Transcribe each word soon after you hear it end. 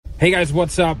Hey guys,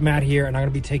 what's up? Matt here, and I'm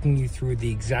going to be taking you through the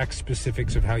exact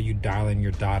specifics of how you dial in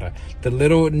your data. The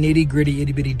little nitty-gritty,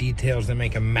 itty-bitty details that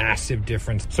make a massive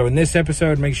difference. So in this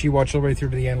episode, make sure you watch all the way through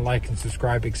to the end, like and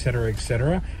subscribe,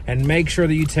 etc., and make sure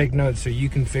that you take notes so you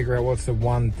can figure out what's the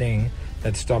one thing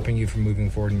that's stopping you from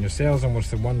moving forward in your sales, and what's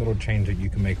the one little change that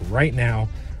you can make right now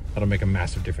that'll make a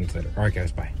massive difference later. All right,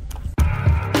 guys, bye.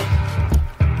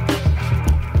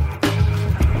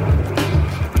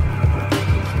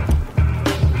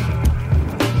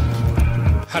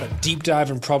 How to deep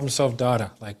dive and problem solve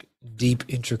data, like deep,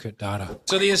 intricate data.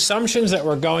 So the assumptions that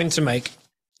we're going to make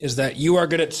is that you are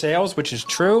good at sales, which is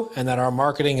true, and that our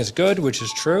marketing is good, which is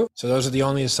true. So those are the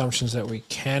only assumptions that we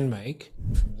can make.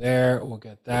 From there, we'll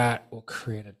get that. We'll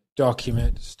create a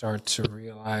document, start to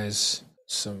realize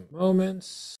some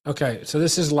moments. Okay, so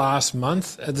this is last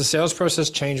month. Has the sales process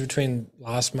changed between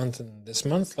last month and this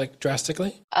month, like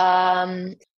drastically?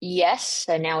 Yes.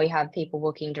 So now we have people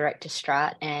booking direct to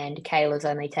Strat, and Kayla's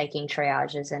only taking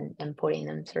triages and putting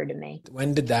them through to me.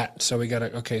 When did that? So we got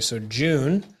to, okay, so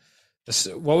June.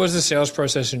 What was the sales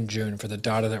process in June for the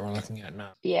data that we're looking at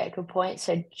now? Yeah, good point.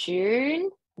 So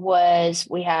June was,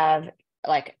 we have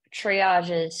like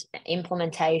triages,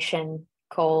 implementation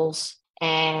calls,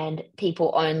 and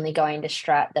people only going to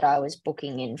Strat that I was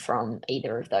booking in from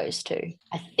either of those two.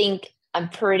 I'm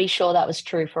pretty sure that was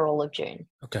true for all of June.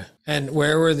 Okay. And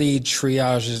where were the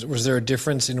triages? Was there a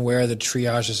difference in where the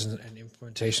triages and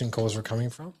implementation calls were coming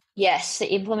from? Yes,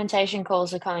 the implementation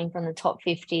calls are coming from the top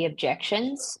 50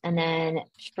 objections, and then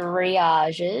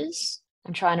triages,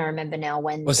 I'm trying to remember now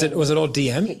when. Was it all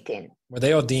DM? Kicked in. Were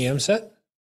they all DM set?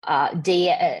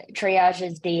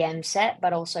 Triages DM set,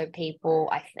 but also people,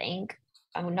 I think,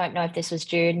 I don't know if this was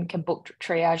June, can book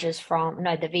triages from,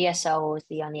 no, the VSL was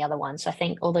the only other one. So I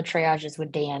think all the triages were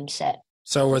DM set.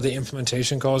 So were the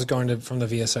implementation calls going from the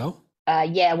VSL?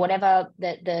 Yeah, whatever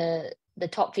the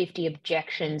top 50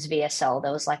 objections VSL,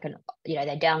 there was like they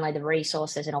download the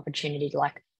resource, there's an opportunity to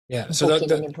book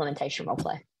in an implementation role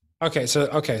play.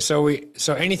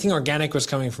 So anything organic was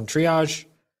coming from triage,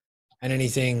 and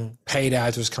anything paid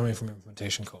ads was coming from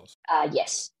implementation calls.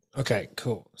 Yes. Okay,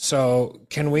 cool. So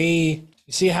can we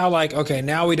see how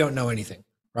now we don't know anything,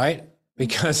 right?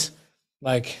 Because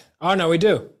oh no, we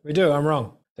do. I'm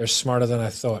wrong. They're smarter than I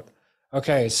thought.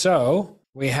 Okay, so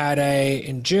we had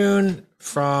in June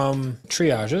from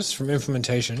triages, from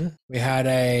implementation, we had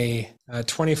a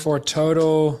 24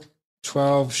 total,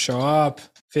 12 show up,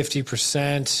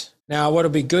 50%. Now,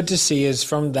 what'll be good to see is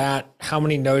from that, how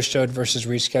many no-showed versus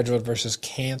rescheduled versus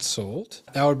canceled.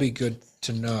 That would be good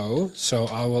to know. So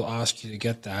I will ask you to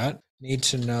get that. Need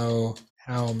to know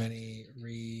how many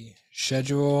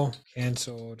reschedule,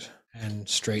 canceled, and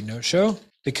straight no-show,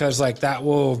 because that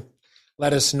will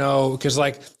let us know. Because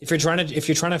if you're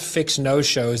trying to fix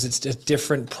no-shows, it's a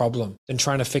different problem than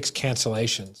trying to fix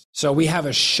cancellations. So we have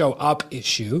a show up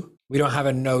issue. We don't have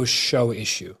a no-show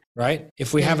issue, right?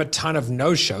 If we have a ton of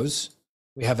no-shows,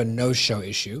 we have a no-show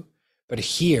issue. But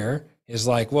here is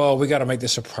we got to make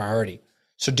this a priority.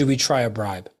 So do we try a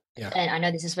bribe? Yeah. And I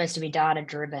know this is supposed to be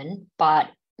data-driven, but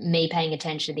me paying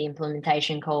attention to the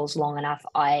implementation calls long enough,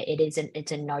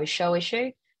 it's a no-show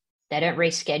issue. They don't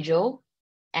reschedule.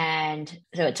 And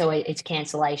so it's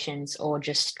cancellations or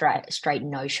just straight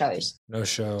no-shows.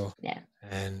 No-show. Yeah.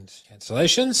 And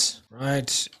cancellations,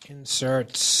 right?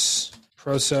 Inserts,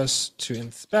 process to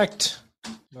inspect,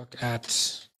 look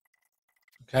at,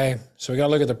 okay. So we got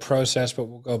to look at the process, but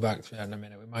we'll go back to that in a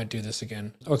minute. We might do this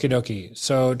again. Okie dokie.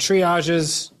 So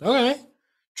triages, okay.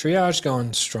 Triage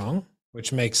going strong,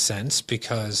 which makes sense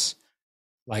because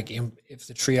if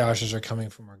the triages are coming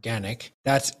from organic,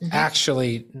 that's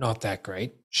actually not that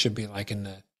great. Should be in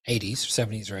the 80s,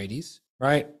 70s or 80s,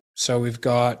 right? So we've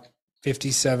got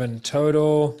 57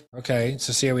 total. Okay,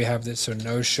 so see how we have this. So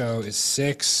no show is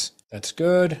 6. That's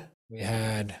good. We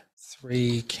had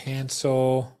 3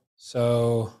 cancel.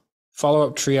 So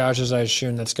follow-up triages, I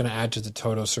assume that's going to add to the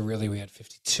total. So really we had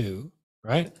 52,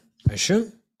 right? I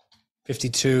assume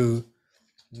 52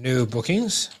 new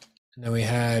bookings. And then we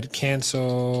had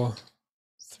cancel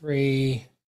 3,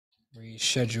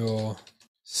 reschedule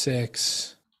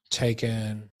 6,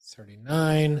 taken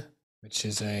 39, which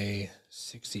is a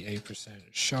 68%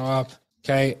 show up.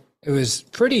 Okay. It was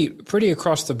pretty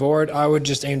across the board. I would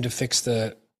just aim to fix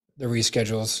the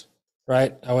reschedules,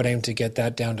 right? I would aim to get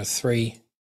that down to 3.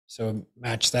 So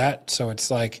match that. So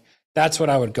it's that's what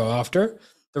I would go after.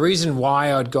 The reason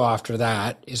why I would go after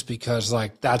that is because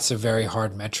that's a very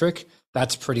hard metric.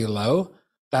 That's pretty low.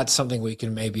 That's something we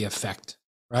can maybe affect,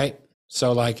 right?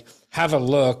 So have a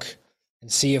look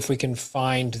and see if we can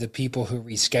find the people who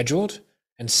rescheduled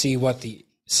and see what the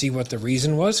see what the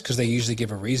reason was, because they usually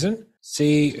give a reason.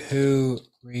 See who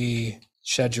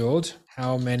rescheduled,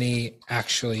 how many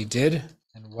actually did,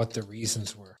 and what the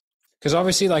reasons were. Because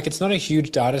obviously, like, it's not a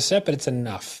huge data set, but it's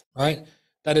enough, right?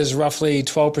 That is roughly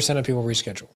 12% of people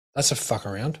reschedule. That's a fuck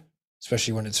around,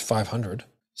 especially when it's 500.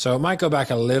 So it might go back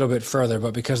a little bit further,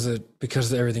 but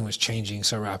because everything was changing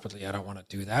so rapidly, I don't want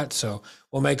to do that. So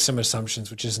we'll make some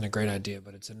assumptions, which isn't a great idea,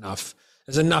 but it's enough.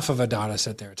 There's enough of a data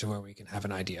set there to where we can have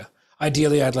an idea.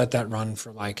 Ideally, I'd let that run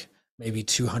for like maybe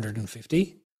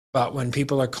 250. But when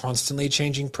people are constantly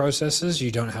changing processes,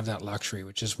 you don't have that luxury,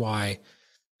 which is why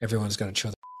everyone's got to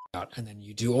chill the out. And then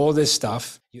you do all this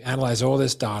stuff, you analyze all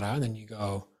this data, and then you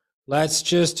go, let's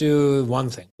just do one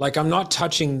thing. Like, I'm not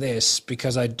touching this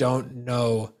because I don't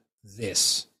know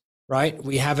this, right?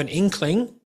 We have an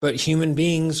inkling, but human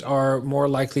beings are more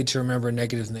likely to remember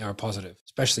negative than they are positive,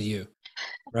 especially you,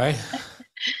 right?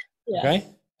 Yeah. Okay.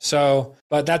 So,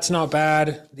 but that's not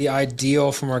bad. The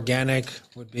ideal from organic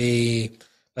would be,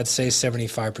 let's say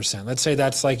 75%. Let's say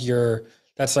that's like your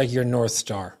North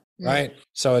Star, right?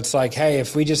 So it's like, hey,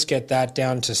 if we just get that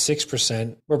down to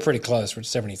 6%, we're pretty close. We're at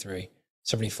 73,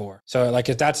 74. So like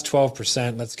if that's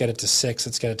 12%, let's get it to 6,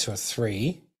 let's get it to a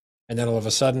 3. And then all of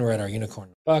a sudden we're at our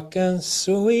unicorn. Fucking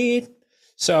sweet.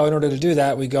 So in order to do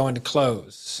that, we go into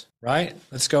close, right?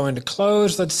 Let's go into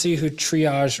close. Let's see who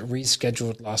triage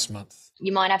rescheduled last month.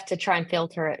 You might have to try and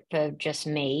filter it for just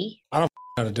me. I don't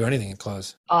know how to do anything in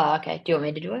close. Oh, okay. Do you want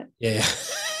me to do it? Yeah.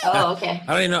 Oh, okay.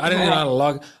 I don't even know how to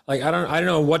log. Like, I don't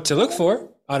know what to look for.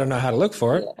 I don't know how to look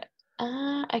for it.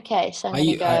 Okay. So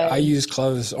I used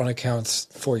close on accounts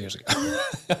 4 years ago.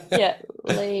 Yeah.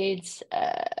 Leads,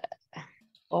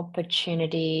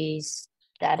 opportunities,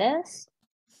 status.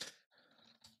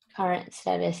 Current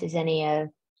status is any of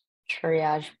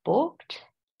triage booked?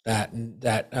 That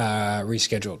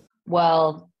rescheduled.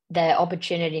 Well, the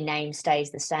opportunity name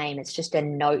stays the same. It's just a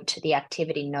note, the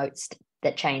activity notes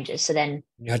that changes. So then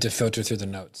you had to filter through the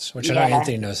notes, which I know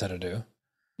Anthony knows how to do.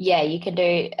 Yeah, you can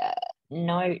do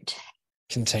note.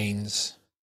 Contains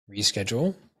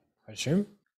reschedule, I assume.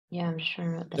 Yeah, I'm just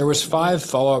trying to. There was 5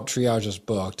 follow-up triages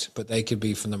booked, but they could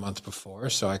be from the month before,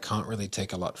 so I can't really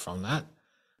take a lot from that.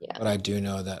 Yeah. But I do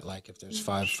know that, like, if there's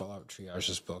 5 follow-up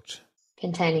triages booked.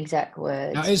 Contain exact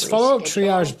words. Now, is follow-up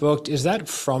triage booked? Is that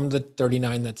from the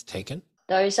 39 that's taken?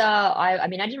 Those are, I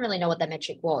mean, I didn't really know what that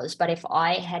metric was, but if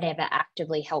I had ever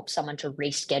actively helped someone to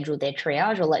reschedule their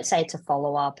triage, or let's say it's a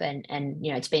follow-up and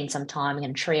you know, it's been some time, I'm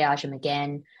going to triage them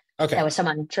again. Okay. There was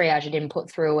someone triage I didn't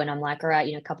put through, and I'm like, all right,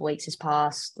 you know, a couple of weeks has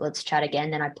passed, let's chat again.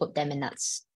 Then I put them in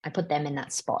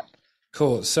that spot.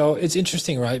 Cool. So it's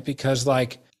interesting, right? Because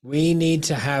like we need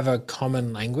to have a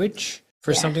common language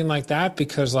for something like that,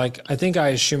 because like I think I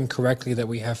assumed correctly that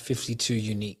we have 52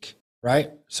 unique,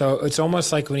 right? So it's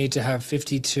almost like we need to have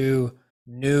 52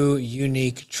 new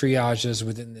unique triages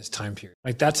within this time period.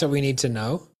 Like that's what we need to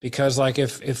know, because like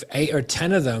if 8 or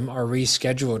 10 of them are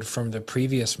rescheduled from the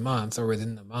previous month or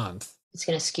within the month, it's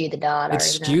going to skew the data. It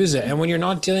skews it. And when you're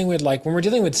not dealing with like, when we're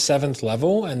dealing with 7th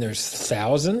level and there's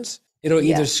thousands, it'll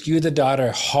either skew the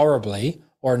data horribly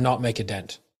or not make a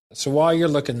dent. So while you're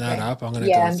looking that up, I'm going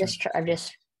to go I'm just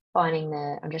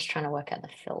trying to work out the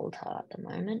filter at the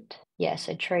moment. Yeah,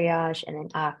 so triage and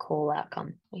then call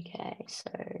outcome. Okay,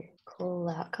 so call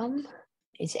outcome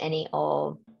is any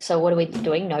of, so what are we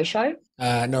doing? No show?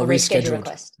 No, rescheduled.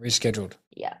 Request? Rescheduled.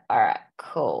 Yeah, all right,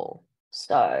 cool.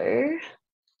 So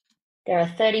there are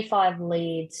 35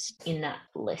 leads in that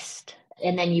list.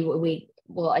 And then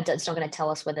it's not going to tell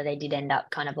us whether they did end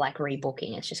up kind of like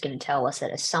rebooking. It's just going to tell us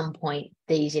that at some point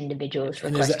these individuals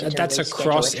requested that's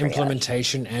across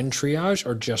implementation and triage,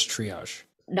 or just triage?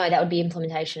 No, that would be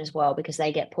implementation as well, because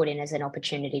they get put in as an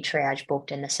opportunity triage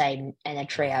booked in the same and a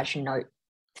triage note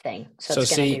thing. So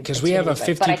see, because we have a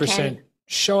 50%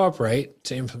 show up rate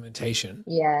to implementation.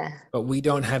 Yeah. But we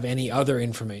don't have any other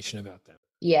information about them.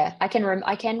 Yeah, I can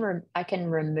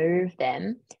remove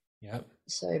them. Yeah.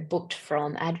 So booked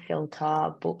from, add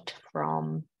filter, booked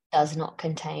from, does not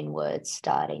contain words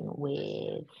starting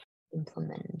with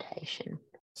implementation.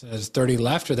 So there's 30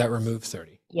 left, or that removed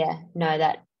 30? Yeah, no,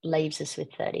 that leaves us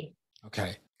with 30.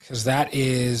 Okay, because that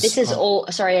is... This is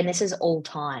and this is all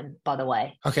time, by the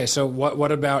way. Okay, so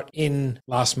what about in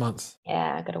last month?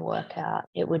 Yeah, I got to work out.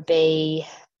 It would be...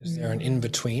 Is there an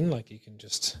in-between? Like you can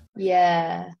just...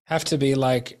 Yeah. Have to be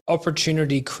like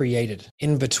opportunity created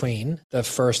in between the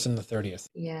 1st and the 30th.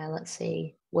 Yeah, let's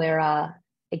see. We're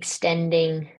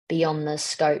extending beyond the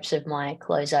scopes of my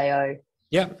Close.io.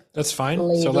 Yep, that's fine.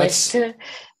 So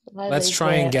let's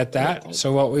try and get that.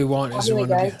 So what we want is... Here we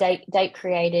go. Date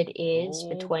created is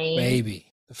between...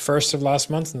 Baby. The 1st of last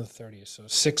month and the 30th. So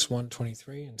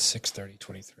 6/1/23 and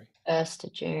 6/30/23. 1st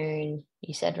of June.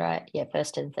 You said right? Yeah,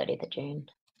 1st to the 30th of June.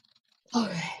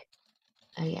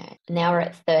 Okay. Now we're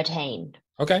at 13.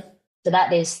 Okay. So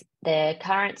that is their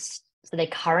current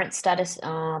status.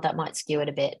 That might skew it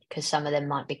a bit because some of them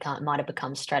might have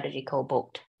become strategy call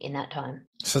booked in that time.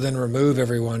 So then remove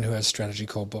everyone who has strategy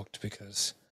call booked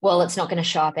because... Well, it's not going to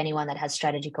show up anyone that has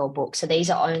strategy call booked. So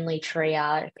these are only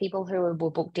triage people who were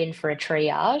booked in for a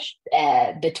triage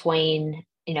between,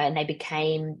 and they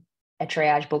became a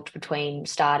triage booked between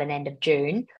start and end of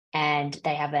June, and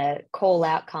they have a call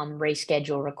outcome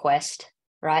reschedule request,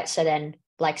 right? So then,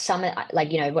 some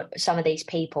of these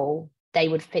people, they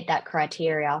would fit that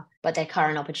criteria, but their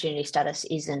current opportunity status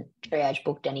isn't triage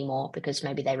booked anymore because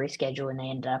maybe they reschedule and they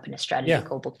ended up in a strategy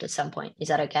call booked at some point. Is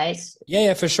that okay?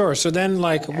 Yeah, for sure. So then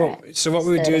what we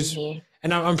would do is,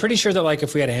 and I'm pretty sure that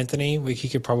if we had Anthony, he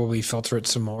could probably filter it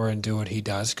some more and do what he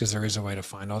does because there is a way to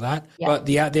find all that. Yep. But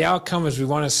the outcome is we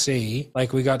want to see,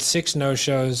 we got 6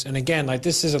 no-shows. And again,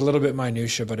 this is a little bit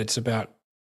minutia, but it's about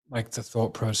the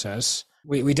thought process.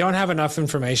 We don't have enough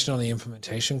information on the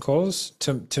implementation calls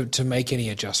to make any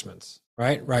adjustments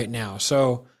right now.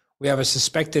 So we have a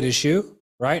suspected issue,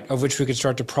 right, of which we could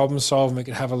start to problem solve, and we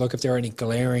could have a look if there are any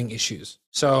glaring issues.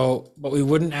 So, but we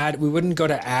wouldn't go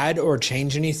to add or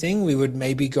change anything. We would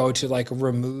maybe go to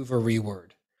remove or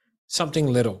reword something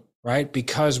little, right,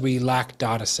 because we lack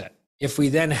data set. If we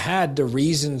then had the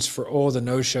reasons for all the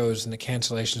no-shows and the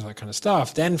cancellations, all that kind of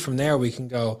stuff, then from there we can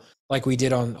go like we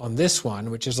did on this one,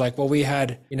 which is we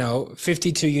had,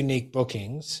 52 unique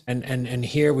bookings and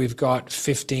here we've got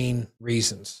 15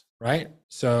 reasons, right?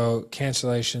 So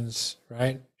cancellations,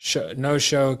 right?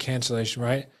 No-show, cancellation,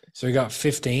 right? So we got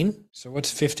 15. So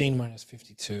what's 15 minus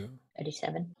 52?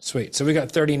 37. Sweet. So we got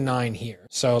 39 here.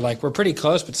 So we're pretty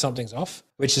close, but something's off,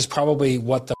 which is probably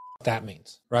what the that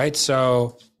means, right?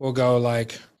 So we'll go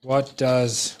what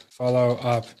does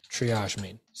follow-up triage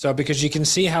mean? So because you can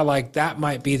see how that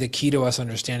might be the key to us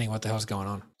understanding what the hell's going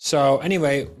on. So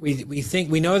anyway,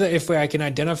 we know that if I can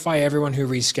identify everyone who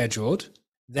rescheduled,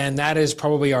 then that is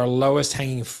probably our lowest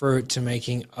hanging fruit to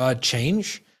making a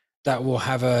change that will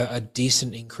have a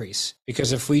decent increase.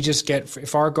 Because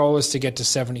if our goal is to get to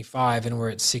 75 and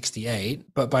we're at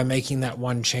 68, but by making that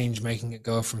one change, making it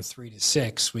go from 3 to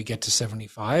 6, we get to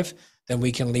 75, then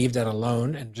we can leave that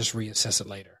alone and just reassess it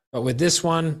later. But with this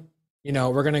one,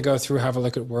 we're going to go through, have a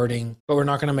look at wording, but we're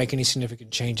not going to make any significant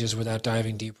changes without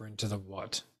diving deeper into the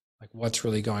what, what's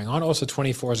really going on. Also,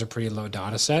 24 is a pretty low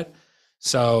data set.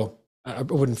 So I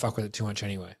wouldn't fuck with it too much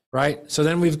anyway, right? So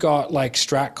then we've got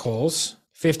strat calls,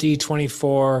 50,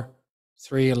 24,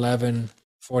 3, 11,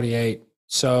 48.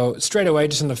 So straight away,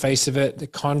 just in the face of it, the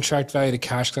contract value to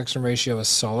cash collection ratio is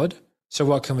solid. So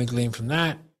what can we glean from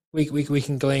that? We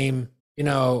can glean,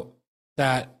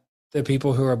 that the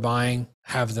people who are buying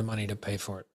have the money to pay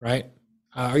for it, right?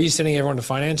 Are you sending everyone to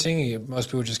financing? Most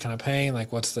people just kind of paying?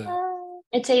 What's the...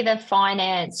 It's either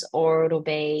finance or it'll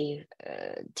be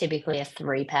typically a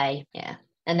 3-pay, yeah.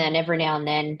 And then every now and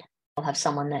then I'll have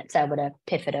someone that's able to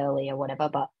pivot early or whatever,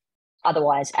 but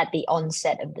otherwise at the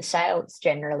onset of the sale, it's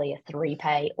generally a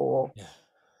 3-pay or... Yeah.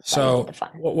 So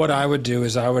what I would do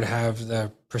is I would have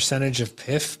the percentage of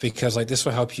PIF because this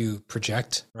will help you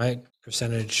project, right?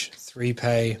 Percentage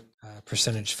 3-pay,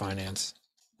 percentage finance,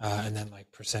 and then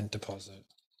percent deposit.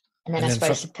 And then I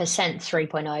suppose percent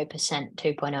 3.0, percent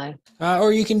 2.0.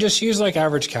 Or you can just use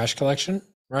average cash collection,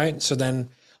 right? So then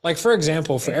for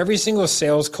example, for every single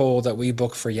sales call that we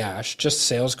book for Yash, just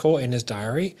sales call in his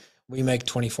diary, we make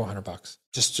 $2,400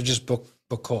 just to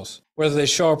book calls. Whether they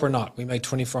show up or not, we make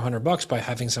 $2,400 by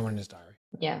having someone in his diary.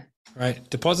 Yeah. Right.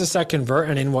 Deposits that convert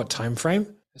and in what time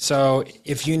frame. So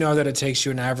if you know that it takes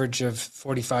you an average of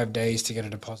 45 days to get a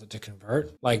deposit to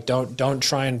convert, don't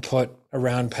try and put a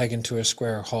round peg into a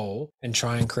square hole and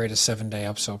try and create a 7-day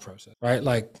upsell process, right?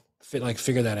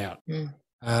 Figure that out.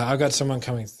 I've got someone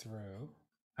coming through.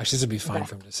 Actually, this would be fine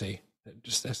for him to see.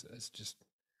 This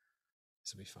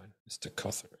will be fine. Mr.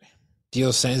 Cothery.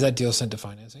 Is that deal sent to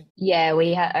financing? Yeah,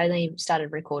 we only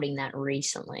started recording that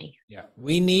recently. Yeah,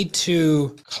 we need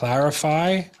to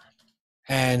clarify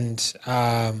and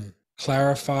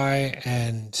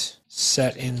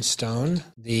set in stone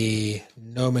the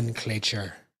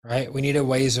nomenclature, right? We need a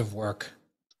ways of work.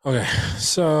 Okay,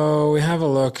 so we have a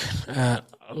look at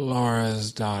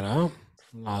Laura's data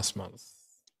from last month.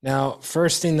 Now,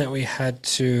 first thing that we had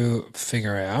to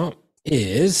figure out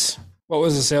is what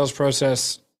was the sales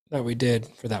process that we did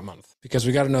for that month, because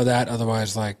we got to know that.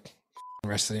 Otherwise, the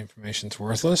rest of the information is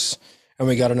worthless. And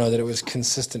we got to know that it was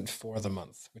consistent for the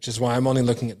month, which is why I'm only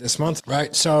looking at this month,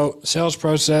 right? So sales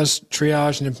process,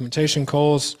 triage, and implementation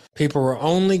calls. People were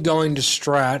only going to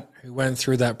Strat who went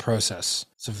through that process.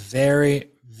 It's a very,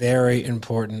 very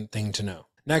important thing to know.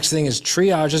 Next thing is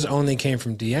triages only came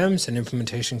from DMs and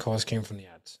implementation calls came from the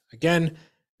ads. Again,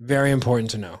 very important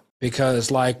to know,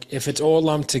 because like if it's all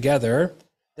lumped together,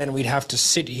 then we'd have to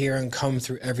sit here and come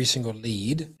through every single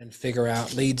lead and figure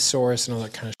out lead source and all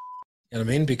that kind of shit. You know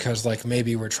what I mean? Because like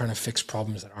maybe we're trying to fix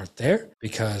problems that aren't there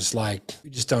because like we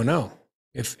just don't know.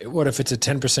 What if it's a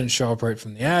 10% show up rate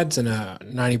from the ads and a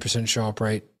 90% show up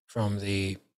rate from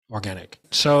the organic?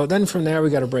 So then from there, we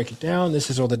got to break it down. This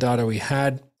is all the data we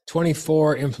had.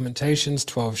 24 implementations,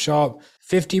 12 show up,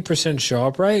 50% show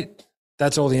up rate.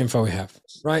 That's all the info we have,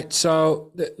 right?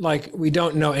 So like we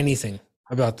don't know anything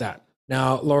about that.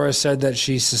 Now, Laura said that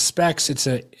she suspects it's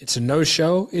a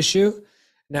no-show issue.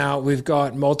 Now, we've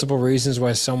got multiple reasons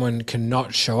why someone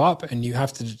cannot show up, and you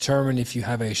have to determine if you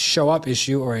have a show-up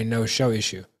issue or a no-show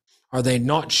issue. Are they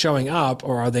not showing up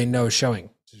or are they no-showing?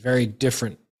 It's very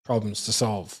different problems to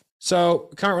solve. So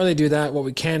we can't really do that. What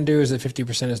we can do is that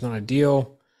 50% is not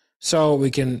ideal. So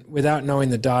we can, without knowing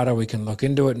the data, we can look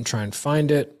into it and try and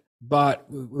find it.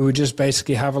 But we would just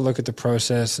basically have a look at the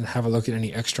process and have a look at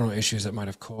any external issues that might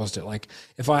have caused it. Like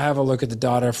if I have a look at the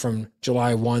data from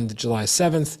July 1 to July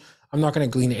 7th, I'm not going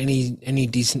to glean any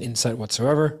decent insight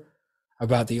whatsoever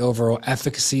about the overall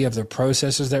efficacy of the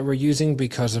processes that we're using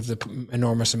because of the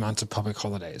enormous amounts of public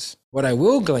holidays. What I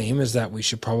will glean is that we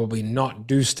should probably not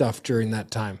do stuff during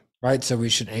that time, right? So we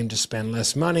should aim to spend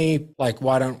less money. Like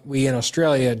why don't we in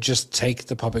Australia just take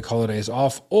the public holidays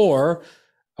off, or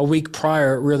a week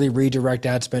prior really redirect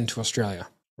ad spend to Australia,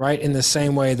 right? In the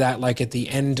same way that like at the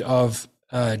end of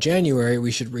January,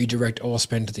 we should redirect all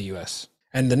spend to the US.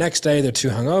 And the next day they're too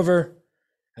hungover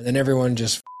and then everyone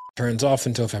just turns off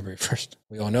until February 1st.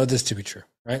 We all know this to be true,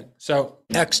 right? So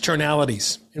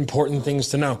externalities, important things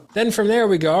to know. Then from there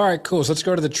we go, all right, cool. So let's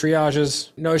go to the triages,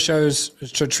 no-shows.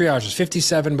 So triages,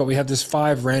 57, but we have this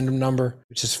 5 random number,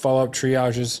 which is follow-up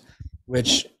triages,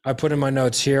 which I put in my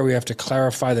notes here. We have to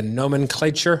clarify the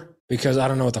nomenclature because I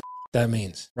don't know what the that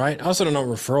means, right? I also don't know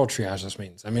what referral triages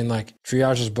means. I mean, like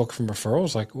triages book from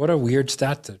referrals, like what a weird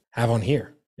stat to have on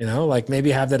here. You know, like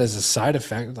maybe have that as a side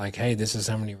effect, like, hey, this is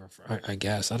how many, I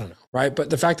guess, I don't know, right?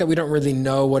 But the fact that we don't really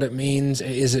know what it means,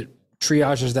 is it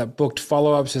triages that booked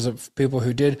follow-ups? Is it people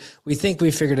who did? We think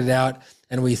we figured it out,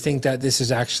 and we think that this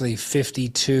is actually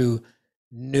 52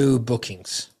 new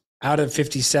bookings. Out of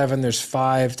 57, there's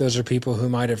 5. Those are people who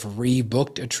might have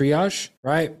rebooked a triage,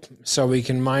 right? So we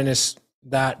can minus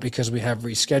that because we have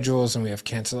reschedules and we have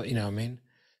cancel, you know what I mean?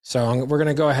 So we're going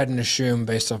to go ahead and assume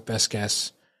based off best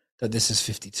guess that this is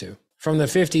 52. From the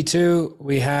 52,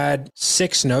 we had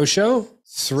 6 no-show,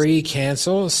 3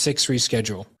 cancel, 6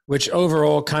 reschedule, which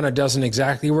overall kind of doesn't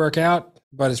exactly work out,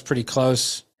 but it's pretty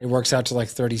close. It works out to like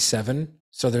 37.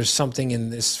 So there's something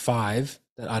in this 5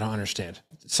 that I don't understand.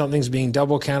 Something's being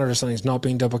double counted or something's not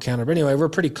being double counted. But anyway, we're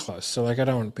pretty close. So like, I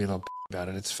don't want to be a little about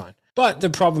it. It's fine. But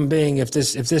the problem being, if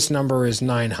this number is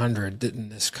 900, then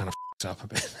this kind of up a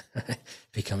bit.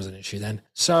 Becomes an issue then.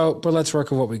 So, but let's work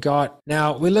with what we got.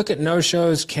 Now we look at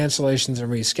no-shows, cancellations,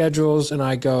 and reschedules, and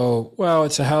I go, well,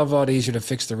 it's a hell of a lot easier to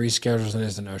fix the reschedules than it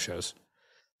is the no-shows.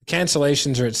 The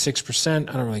cancellations are at 6%.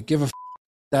 I don't really give a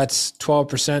That's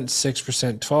 12%,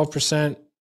 6%, 12%,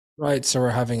 right? So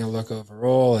we're having a look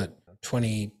overall at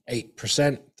 28%,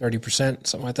 30%,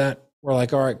 something like that. We're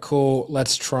like, all right, cool.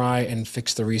 Let's try and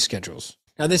fix the reschedules.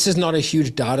 Now, this is not a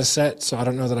huge data set, so I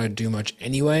don't know that I'd do much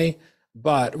anyway.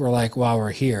 But we're like, while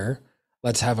we're here,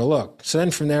 let's have a look. So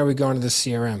then from there, we go into the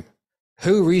CRM.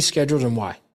 Who rescheduled and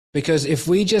why? Because if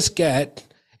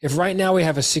right now we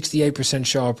have a 68%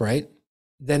 show up rate,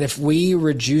 then if we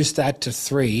reduce that to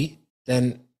 3,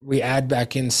 then we add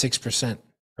back in 6%,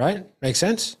 right? Make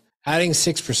sense? Adding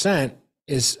 6%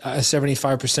 is a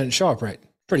 75% show up rate.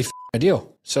 Pretty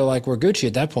ideal. So like we're Gucci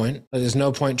at that point. There's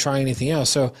no point trying anything else.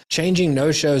 So changing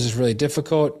no-shows is really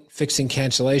difficult. Fixing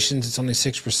cancellations, it's only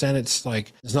 6%. It's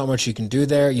like there's not much you can do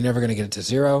there. You're never going to get it to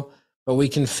 0, but we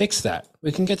can fix that.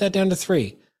 We can get that down to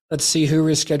 3. Let's see who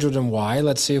rescheduled and why.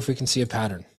 Let's see if we can see a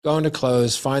pattern. Go into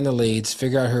close, find the leads,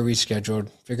 figure out who rescheduled,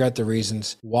 figure out the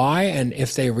reasons why, and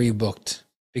if they rebooked.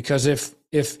 Because if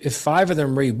 5 of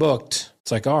them rebooked,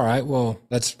 it's like, all right, well,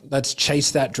 let's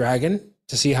chase that dragon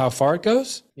to see how far it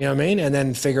goes, you know what I mean? And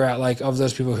then figure out like of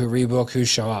those people who rebook, who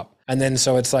show up. And then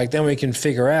so it's like, then we can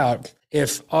figure out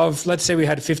let's say we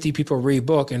had 50 people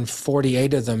rebook and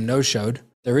 48 of them no-showed,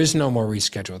 there is no more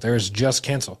reschedule. There is just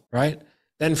cancel, right?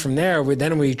 Then from there,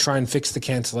 we try and fix the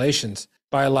cancellations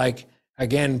by like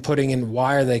again, putting in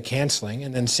why are they canceling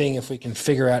and then seeing if we can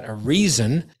figure out a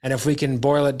reason. And if we can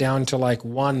boil it down to like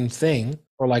one thing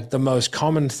or like the most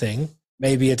common thing,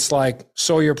 maybe it's like,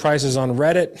 saw your prices on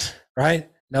Reddit, right?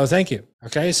 No, thank you.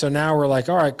 Okay. So now we're like,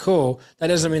 all right, cool. That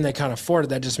doesn't mean they can't afford it.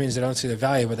 That just means they don't see the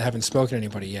value, but they haven't spoken to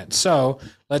anybody yet. So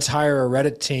let's hire a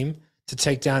Reddit team to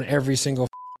take down every single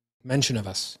mention of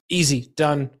us. Easy,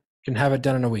 done. Can have it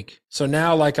done in a week. So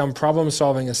now like I'm problem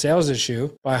solving a sales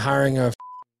issue by hiring a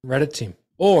Reddit team.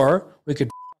 Or we could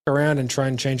around and try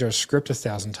and change our script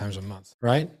 1,000 times a month,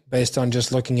 right? Based on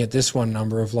just looking at this one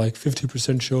number of like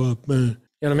 50% show up. You know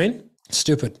what I mean?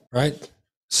 Stupid, right?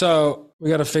 So we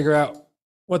got to figure out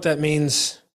what that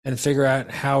means and figure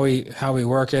out how we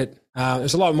work it.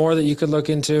 There's a lot more that you could look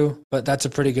into, but that's a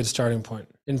pretty good starting point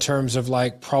in terms of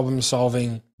like problem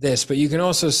solving this. But you can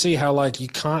also see how like you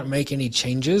can't make any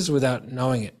changes without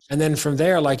knowing it. And then from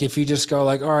there, like if you just go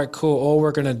like, all right, cool. All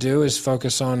we're going to do is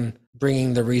focus on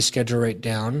bringing the reschedule rate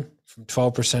down from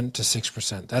 12% to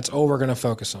 6%. That's all we're going to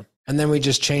focus on. And then we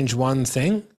just change one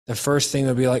thing. The first thing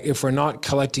would be like, if we're not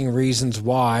collecting reasons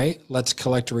why, let's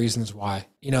collect reasons why.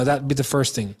 You know, that'd be the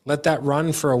first thing. Let that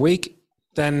run for a week,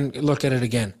 then look at it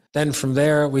again. Then from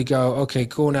there we go, okay,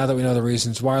 cool. Now that we know the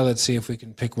reasons why, let's see if we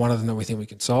can pick one of them that we think we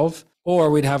can solve. Or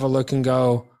we'd have a look and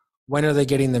go, when are they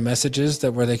getting the messages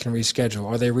that where they can reschedule?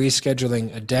 Are they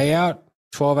rescheduling a day out,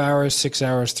 12 hours, 6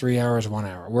 hours, 3 hours, 1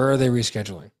 hour? Where are they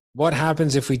rescheduling? What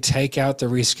happens if we take out the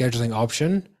rescheduling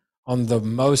option on the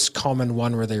most common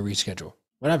one where they reschedule?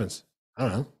 What happens? I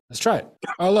don't know. Let's try it.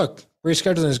 Oh, look,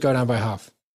 rescheduling is go down by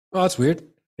half. Oh, that's weird.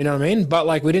 You know what I mean? But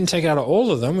like we didn't take it out of all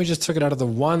of them. We just took it out of the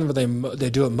one where they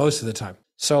do it most of the time.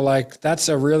 So like that's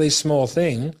a really small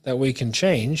thing that we can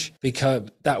change because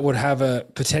that would have a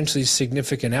potentially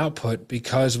significant output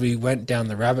because we went down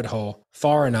the rabbit hole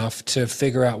far enough to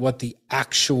figure out what the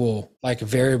actual like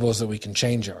variables that we can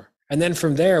change are. And then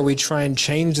from there, we try and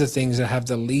change the things that have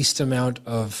the least amount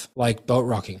of like boat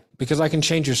rocking because I can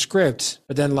change your script,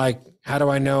 but then like, how do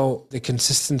I know the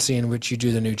consistency in which you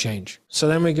do the new change? So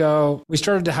then we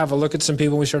started to have a look at some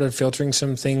people. We started filtering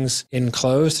some things in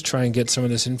close to try and get some of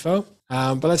this info.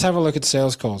 But let's have a look at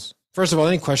sales calls. First of all,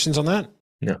 any questions on that?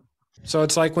 No. So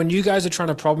it's like when you guys are trying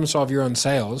to problem solve your own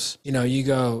sales, you know, you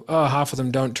go, oh, half of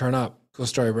them don't turn up. Cool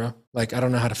story, bro. Like, I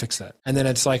don't know how to fix that. And then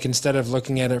it's like, instead of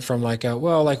looking at it from like,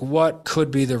 well, like what could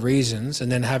be the reasons?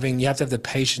 And then you have to have the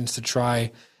patience to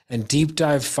try and deep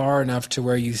dive far enough to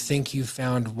where you think you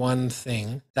found one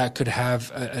thing that could have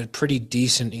a pretty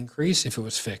decent increase if it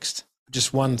was fixed.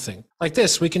 Just one thing. Like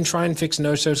this, we can try and fix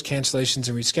no-shows, cancellations,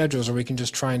 and reschedules, or we can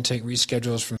just try and take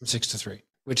reschedules from 6 to 3,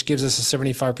 which gives us a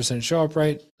 75% show-up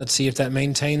rate. Let's see if that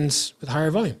maintains with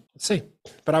higher volume. Let's see.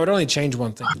 But I would only change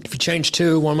one thing. If you change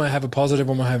two, one might have a positive,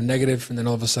 one might have a negative, and then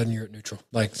all of a sudden you're at neutral.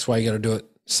 Like, that's why you got to do it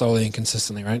slowly and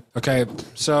consistently, right? Okay,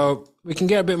 so we can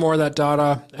get a bit more of that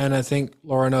data, and I think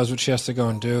Laura knows what she has to go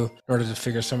and do in order to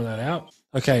figure some of that out.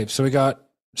 Okay, so we got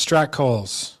strat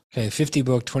calls. Okay, 50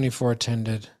 booked, 24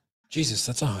 attended. Jesus,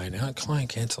 that's a high now. Client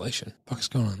cancellation. What is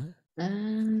going on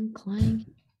there? Client.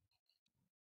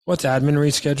 What's admin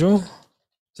reschedule?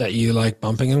 Is that you like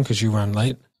bumping them because you run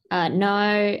late?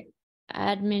 No,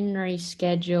 admin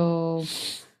reschedule.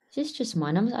 Is this just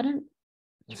my numbers?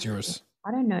 It's yours.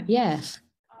 I don't know. Yeah.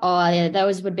 Oh, yeah.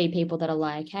 Those would be people that are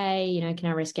like, hey, you know,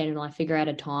 can I reschedule? I figure out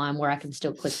a time where I can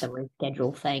still click the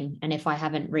reschedule thing. And if I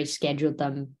haven't rescheduled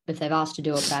them, if they've asked to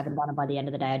do it, but I haven't done it by the end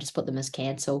of the day, I just put them as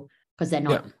cancel because they're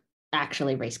not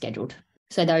actually rescheduled.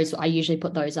 So those, I usually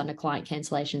put those under client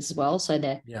cancellations as well. So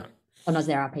sometimes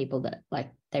there are people that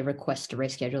like they request to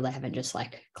reschedule. They haven't just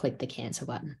like clicked the cancel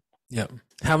button. Yeah.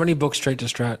 How many booked straight to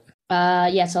strat? So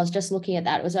I was just looking at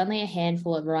that. It was only a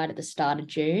handful of right at the start of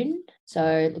June. So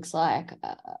it looks like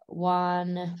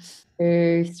 1,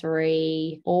 2,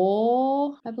 3,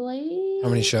 4, I believe. How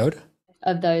many showed?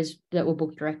 Of those that were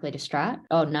booked directly to Strat.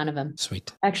 Oh, none of them.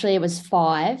 Sweet. Actually, it was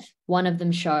 5. One of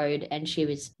them showed and she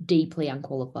was deeply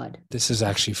unqualified. This is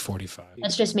actually 45.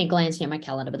 That's just me glancing at my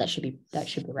calendar, but that should be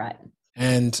right.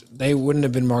 And they wouldn't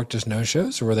have been marked as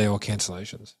no-shows, or were they all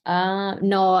cancellations?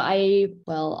 No, I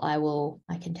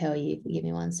can tell you if you give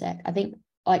me one sec. I think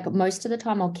like most of the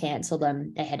time I'll cancel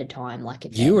them ahead of time. Like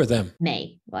if you or them?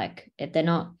 Me. Like if they're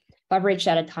not, if I've reached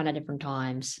out a ton of different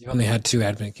times. You only had 2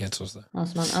 admin cancels though.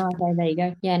 Last month. Oh, okay, there you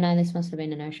go. Yeah, no, this must have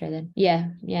been a no-show then. Yeah,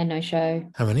 no-show.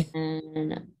 How many?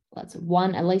 And that's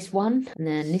one, at least one. And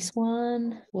then this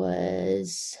one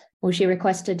was... Well, she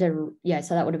requested to,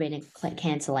 so that would have been a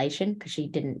cancellation because she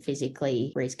didn't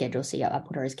physically reschedule. So I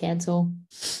put her as cancel.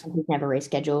 And she's never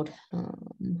rescheduled.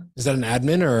 Is that an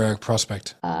admin or a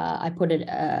prospect? I put it,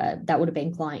 that would have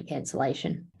been client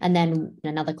cancellation. And then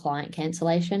another client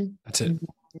cancellation. That's it.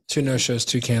 2 no-shows,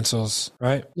 2 cancels,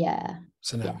 right? Yeah.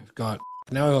 So now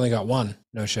we've only got 1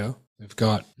 no-show. We've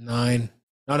got 9.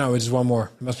 Oh, no, it's 1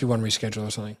 more. It must be 1 reschedule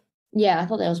or something. Yeah, I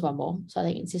thought there was 1 more. So I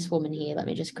think it's this woman here. Let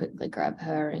me just quickly grab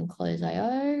her and close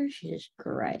IO. She's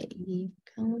great.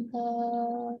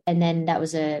 And then that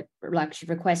was she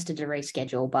requested a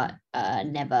reschedule, but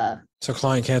never. So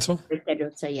client cancel?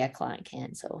 Rescheduled. So yeah, client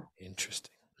cancel.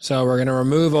 Interesting. So we're going to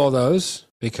remove all those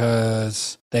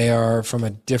because they are from a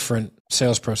different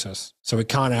sales process. So we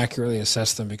can't accurately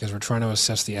assess them because we're trying to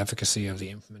assess the efficacy of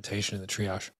the implementation and the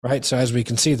triage, right? So as we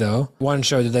can see though, 1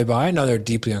 show, did they buy? No, they're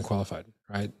deeply unqualified,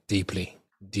 right? Deeply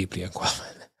unqualified.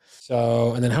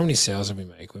 So, and then how many sales did we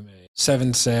make? We made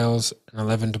 7 sales and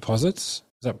 11 deposits.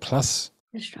 Is that plus?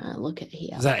 Just trying to look at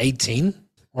here. Is that 18?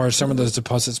 Or some of those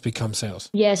deposits become sales?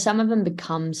 Yeah, some of them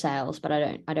become sales, but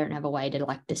I don't have a way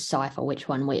to decipher which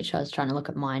one which. I was trying to look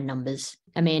at my numbers.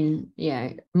 I mean,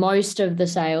 most of the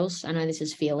sales, I know this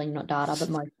is feeling, not data, but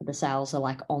most of the sales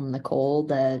are on the call.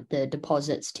 The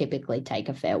deposits typically take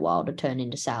a fair while to turn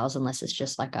into sales unless it's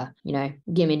just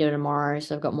give me to tomorrow,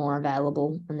 so I've got more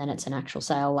available, and then it's an actual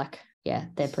sale. Yeah,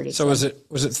 they're pretty. So was it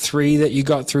 3 that you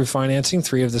got through financing,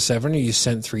 3 of the 7, or you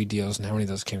sent 3 deals, and how many of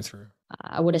those came through?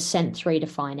 I would have sent 3 to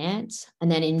finance. And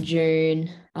then in June,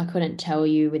 I couldn't tell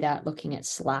you without looking at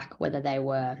Slack whether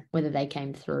they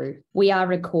came through. We are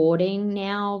recording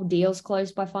now deals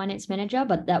closed by finance manager,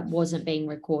 but that wasn't being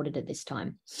recorded at this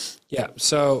time. Yeah.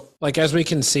 So as we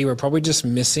can see, we're probably just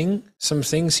missing some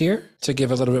things here to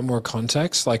give a little bit more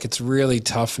context. It's really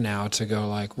tough now to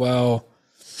go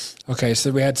okay,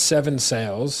 so we had 7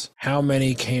 sales. How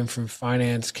many came from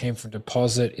finance, came from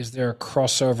deposit? Is there a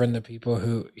crossover in the people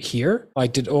who here?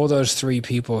 Did all those 3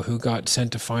 people who got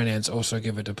sent to finance also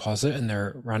give a deposit and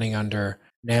they're running under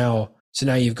now? So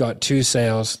now you've got 2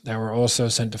 sales that were also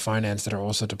sent to finance that are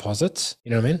also deposits.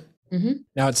 You know what I mean? Mm-hmm.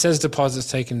 Now it says deposits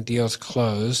taken, deals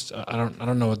closed. I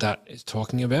don't know what that is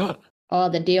talking about. Oh,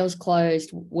 the deals closed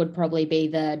would probably be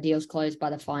the deals closed by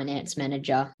the finance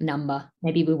manager number.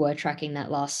 Maybe we were tracking that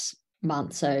last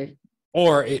month, so.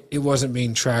 Or it wasn't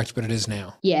being tracked, but it is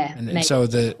now. Yeah. And so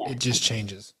it just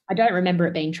changes. I don't remember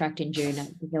it being tracked in June. I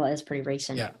feel like it's pretty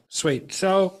recent. Yeah, sweet.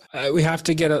 So we have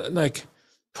to get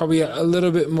probably a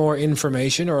little bit more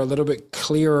information or a little bit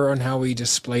clearer on how we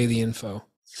display the info,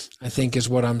 I think is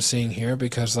what I'm seeing here,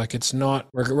 because it's not,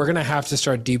 we're going to have to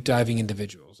start deep diving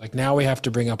individuals. Now we have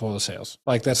to bring up all the sales.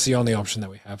 That's the only option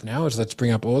that we have now is let's bring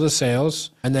up all the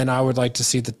sales. And then I would like to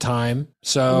see the time.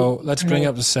 So let's bring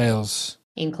up the sales.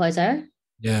 In Closer?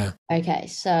 Yeah. Okay.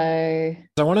 So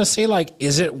I want to see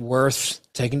is it worth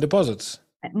taking deposits?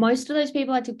 Most of those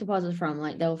people I took deposits from,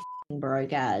 they were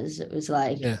broke as. It was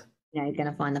yeah. You're going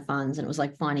to find the funds. And it was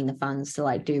finding the funds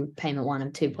to do payment 1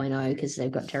 of 2.0 because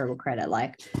they've got terrible credit.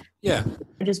 Yeah.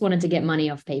 I just wanted to get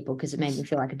money off people because it made me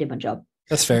feel like I did my job.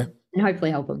 That's fair. And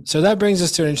hopefully help them. So that brings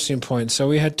us to an interesting point. So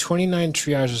we had 29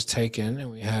 triages taken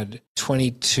and we had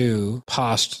 22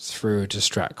 passed through to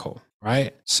strat call,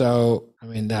 right? So,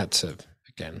 that's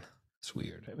again, it's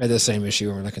weird. We had the same issue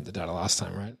when we were looking at the data last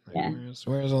time, right? Yeah.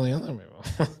 Where's all the other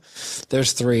people?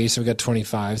 There's 3, so we got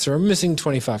 25. So we're missing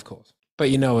 25 calls. But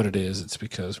you know what it is? It's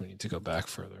because we need to go back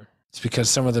further. It's because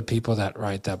some of the people that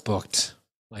booked,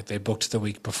 they booked the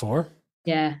week before.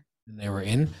 Yeah. And they were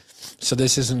in. So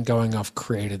this isn't going off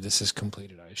created. This is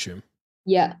completed, I assume.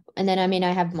 Yeah. And then,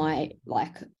 I have my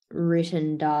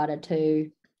written data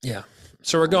too. Yeah.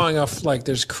 So we're going off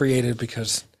there's created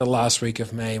because the last week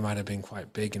of May might have been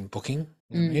quite big in booking.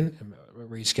 You know what I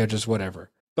mean? Reschedules, whatever.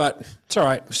 But it's all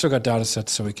right. We've still got data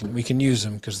sets so we can use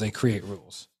them because they create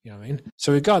rules. You know what I mean?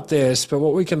 So we got this, but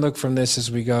what we can look from this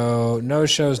is we go, no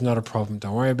shows, not a problem.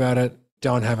 Don't worry about it.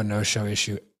 Don't have a no-show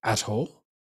issue at all,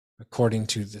 according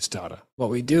to this data. What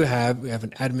we do have, we have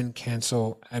an admin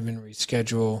cancel, admin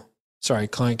reschedule. Sorry,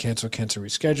 client cancel, cancel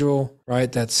reschedule,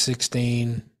 right? That's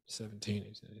 16, 17,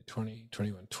 18, 20,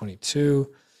 21,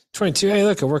 22. 22, hey,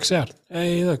 look, it works out.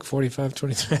 Hey, look, 45,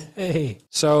 23, hey.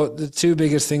 So the 2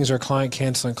 biggest things are client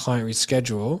cancel and client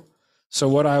reschedule. So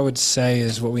what I would say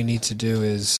is what we need to do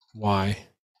is why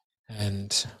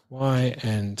and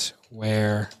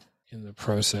where in the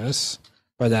process.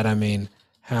 By that, I mean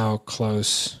how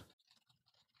close.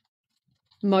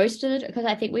 Most of it, because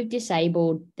I think we've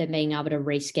disabled them being able to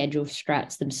reschedule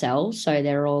strats themselves. So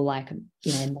they're all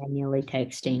manually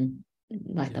texting,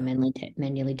 the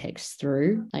manually text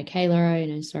through hey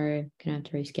Laura, sorry, can I have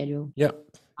to reschedule? Yep.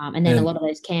 And then a lot of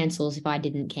those cancels, if I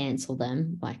didn't cancel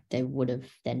them, they would have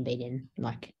then been in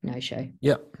no show.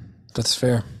 Yep. That's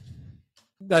fair.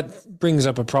 That brings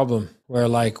up a problem where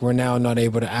we're now not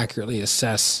able to accurately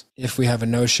assess if we have a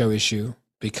no-show issue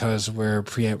because we're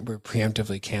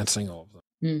preemptively canceling all of them.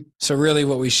 So really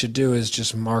what we should do is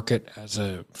just mark it as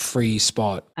a free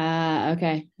spot.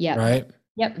 Okay. Yeah. Right?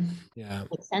 Yep. Yeah.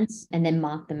 Makes sense. And then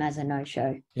mark them as a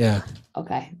no-show. Yeah.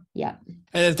 Okay. Yeah.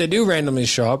 And if they do randomly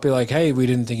show up, be like, hey, we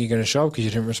didn't think you're going to show up because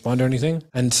you didn't respond to anything.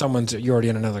 And you're already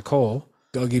on another call.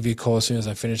 I'll give you a call as soon as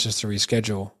I finish this to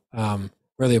reschedule.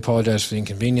 Really apologize for the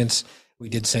inconvenience. We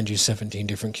did send you 17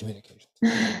 different communications.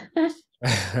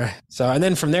 So, and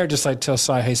then from there, just like tell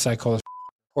Sai, hey, Sai, call us.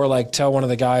 Or like tell one of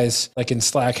the guys like in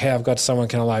Slack, hey, I've got someone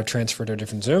can live transfer to a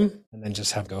different Zoom, and then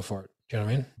just have go for it. You know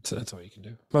what I mean? So that's all you can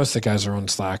do. Most of the guys are on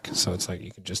Slack, so it's like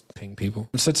you can just ping people.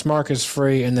 So it's mark as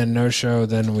free and then no show,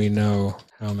 then we know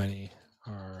how many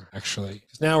are actually.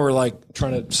 Because now we're like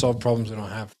trying to solve problems we don't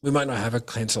have. We might not have a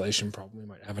cancellation problem. We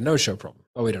might have a no-show problem,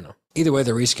 but we don't know. Either way,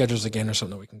 the reschedules again are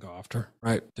something that we can go after,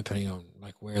 right? Depending on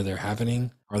like where they're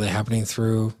happening. Are they happening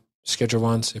through schedule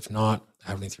once? If not,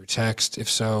 happening through text? If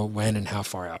so, when and how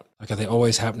far out? Like, are they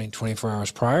always happening 24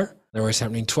 hours prior? They're always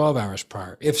happening 12 hours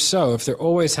prior. If so, if they're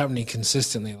always happening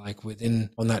consistently, like within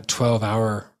on that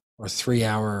 12-hour or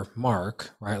 3-hour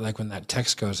mark, right? Like when that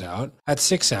text goes out at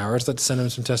 6 hours, let's send them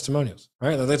some testimonials,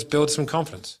 right? Let's build some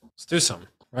confidence. Let's do something,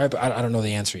 right? But I don't know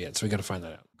the answer yet, so we got to find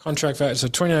that out. Contract value, so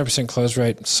 29% close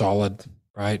rate, solid,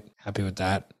 right? Happy with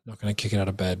that. Not going to kick it out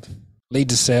of bed. Lead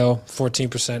to sale,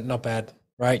 14%, not bad,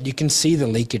 right? You can see the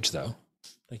leakage though.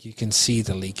 Like you can see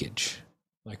the leakage,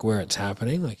 like where it's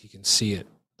happening. Like you can see it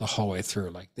the whole way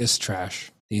through, like this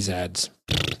trash, these ads,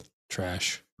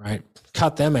 trash, right?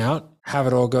 Cut them out, have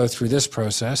it all go through this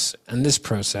process, and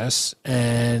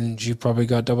you probably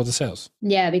got double the sales.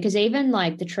 Yeah, because even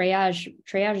like the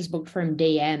triage is booked from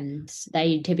DMs.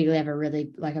 They typically have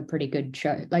a pretty good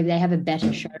show. Like they have a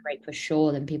better show rate for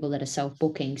sure than people that are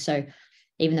self-booking. So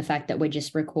even the fact that we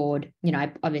just record,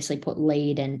 I obviously put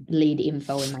lead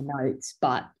info in my notes,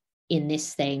 but in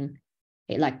this thing,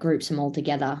 it like groups them all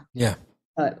together. Yeah.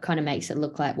 So it kind of makes it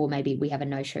look like, well, maybe we have a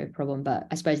no-show problem. But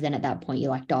I suppose then at that point, you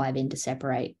like dive in to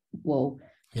separate, well,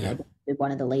 did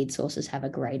one of the lead sources have a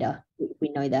greater? We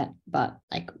know that, but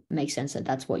like makes sense that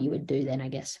that's what you would do then, I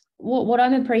guess. What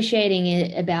I'm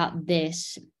appreciating about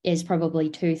this is probably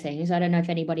two things. I don't know if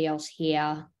anybody else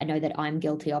here, I know that I'm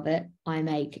guilty of it. I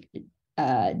make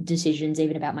decisions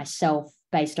even about myself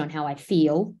based on how I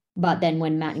feel. But then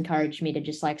when Matt encouraged me to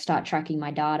just like start tracking my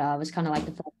data, it was kind of like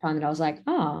the first time that I was like,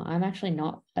 oh, I'm actually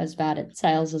not as bad at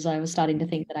sales as I was starting to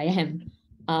think that I am.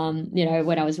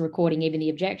 When I was recording even the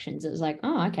objections, it was like,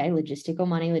 oh, okay, logistical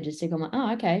money.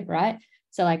 Oh, okay, right.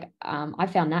 So like, I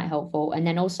found that helpful. And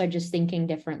then also just thinking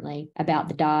differently about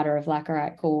the data of like, all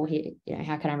right, cool. Here,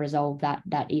 how can I resolve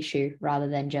that issue rather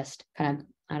than just kind of,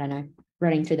 I don't know,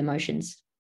 running through the motions.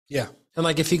 Yeah. And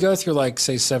like, if you go through like,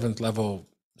 say, seventh levels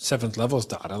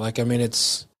data, like, I mean,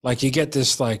 it's like you get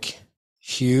this like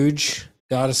huge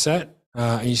data set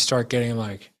and you start getting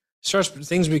like,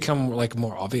 things become like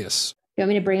more obvious. You want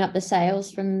me to bring up the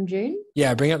sales from June?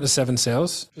 Yeah, bring up the 7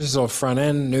 sales. This is all front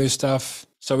end, new stuff.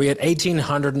 So we had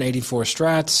 1,884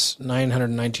 strats,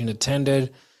 919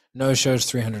 attended, no shows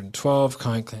 312,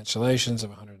 client cancellations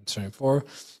of 174.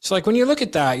 So like when you look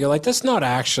at that, you're like, that's not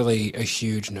actually a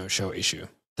huge no-show issue.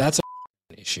 That's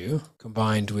an issue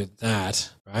combined with that,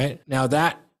 right? Now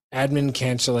that admin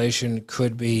cancellation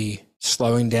could be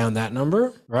slowing down that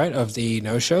number, right, of the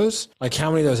no-shows. Like how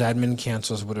many of those admin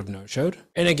cancels would have no-showed?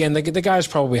 And again, the guys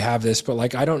probably have this, but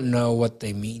like I don't know what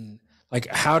they mean. Like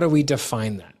how do we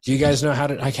define that? Do you guys know how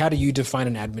do you define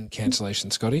an admin cancellation,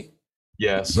 Scotty?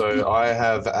 Yeah, so I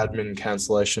have admin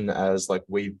cancellation as like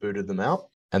we booted them out,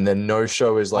 and then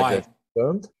no-show is like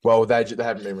confirmed. Well, they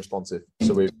haven't been responsive,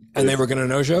 so and they were going to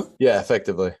no-show. Yeah,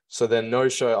 effectively. So then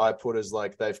no-show I put as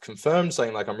like they've confirmed,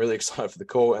 saying like I'm really excited for the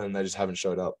call, and then they just haven't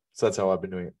showed up. So that's how I've been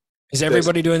doing it. Is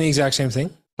everybody doing the exact same thing?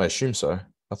 I assume so.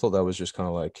 I thought that was just kind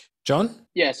of like John.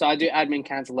 Yeah, so I do admin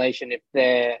cancellation if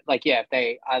they're like, if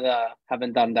they either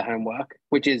haven't done the homework,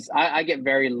 which is I get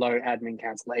very low admin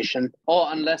cancellation, or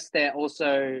unless they're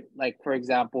also like, for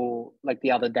example, like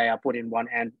the other day I put in one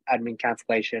admin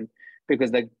cancellation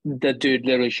because the dude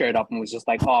literally showed up and was just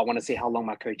like, oh, I want to see how long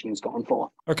my coaching's gone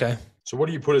for. Okay. So what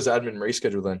do you put as admin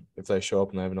reschedule then if they show up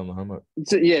and they haven't done the homework?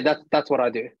 So yeah, that's what I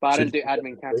do. But I don't do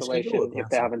admin cancellation if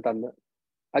they haven't done that.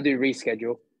 I do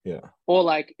reschedule. Yeah. Or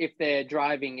like if they're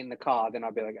driving in the car, then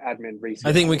I'll be like admin reschedule.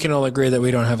 I think we can all agree that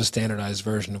we don't have a standardized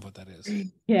version of what that is.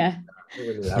 Yeah.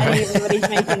 Everyone's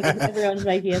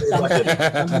making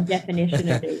a definition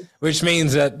of it. Which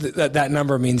means that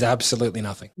number means absolutely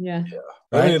nothing. Yeah.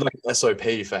 Right? We need like an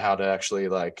SOP for how to actually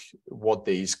like what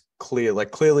these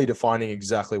clearly defining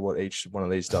exactly what each one of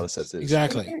these data sets is.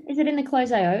 Exactly. Is it in the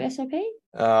Close.io SOP?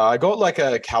 I got like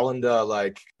a calendar,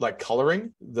 like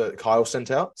coloring that Kyle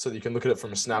sent out, so that you can look at it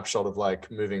from a snapshot of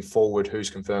like moving forward, who's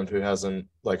confirmed, who hasn't,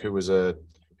 like who was an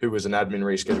admin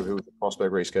reschedule, who was a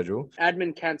prospect reschedule.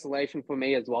 Admin cancellation for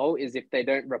me as well is if they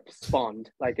don't respond,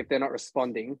 like if they're not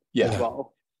responding as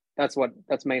well. That's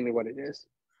mainly what it is.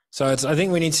 So I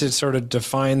think we need to sort of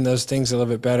define those things a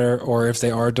little bit better, or if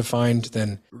they are defined,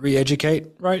 then re-educate,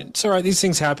 right? It's all right. These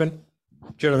things happen.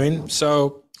 Do you know what I mean?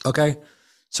 So, okay.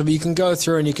 So you can go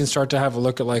through and you can start to have a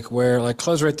look at like where like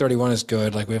close rate 31 is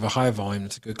good. Like we have a high volume.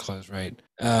 It's a good close rate.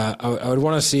 I would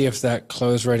want to see if that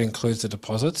close rate includes the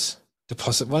deposits.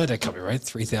 What did I copyright?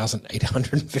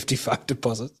 3,855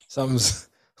 deposits. Something's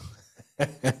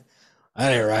that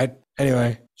ain't right.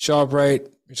 Anyway, show up rate,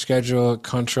 schedule,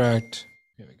 contract.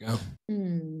 Here we go.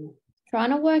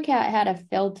 Trying to work out how to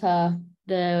filter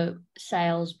the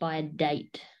sales by a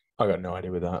date. I got no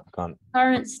idea with that. I can't.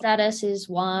 Current status is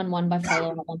one by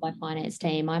follower, one by finance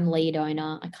team. I'm lead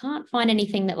owner. I can't find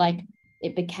anything that like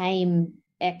it became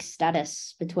X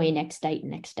status between X date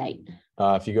and X date.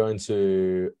 If you go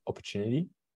into opportunity.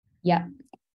 Yeah.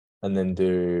 And then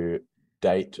do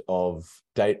date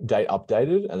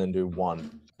updated, and then do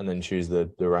 1, and then choose the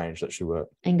range. That should work.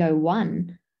 And go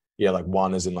 1. Yeah, like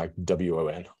 1 is in like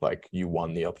WON, like you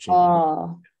won the opportunity.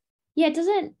 Oh. Yeah,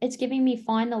 it's giving me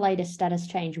find the latest status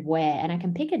change where, and I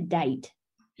can pick a date.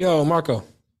 Yo, Marco.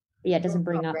 Yeah, it doesn't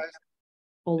bring up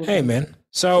all of Hey, them. man.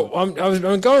 So I'm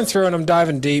going through and I'm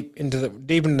diving deep into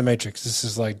the matrix. This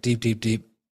is like deep,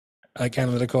 like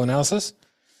analytical analysis.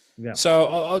 Yeah. So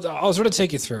I'll sort of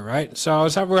take you through, right? So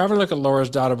we're having a look at Laura's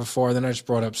data before, then I just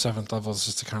brought up 7th levels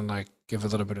just to kind of like give a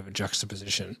little bit of a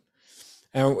juxtaposition.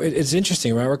 And it's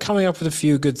interesting, right? We're coming up with a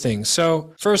few good things.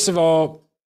 So first of all,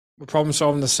 we're problem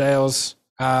solving the sales.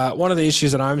 One of the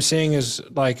issues that I'm seeing is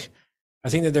like, I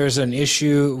think that there's an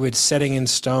issue with setting in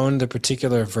stone the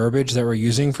particular verbiage that we're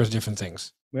using for different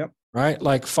things. Yep. Right?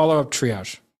 Like follow-up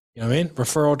triage. You know what I mean?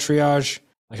 Referral triage.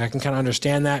 Like I can kind of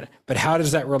understand that. But how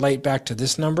does that relate back to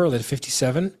this number, the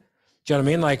 57? Do you know what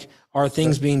I mean? Like, are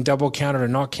things being double counted or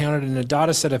not counted? In a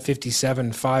data set of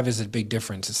 57, 5 is a big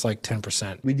difference. It's like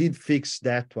 10%. We did fix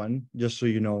that one, just so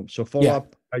you know. So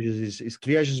follow-up triages is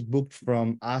triages booked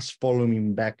from us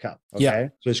following back up. Okay. Yeah.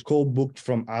 So it's called booked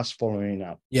from us following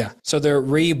up. Yeah. So they're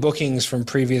rebookings from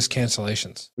previous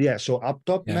cancellations. Yeah. So up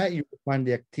top, Matt, you will find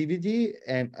the activity,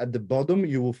 and at the bottom,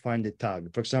 you will find the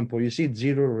tag. For example, you see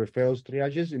 0 referrals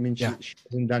triages. It means she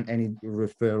hasn't done any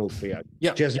referral triage.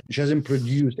 Yeah. She hasn't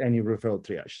produced any referral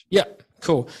triage. Yeah.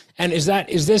 Cool. And is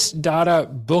this data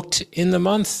booked in the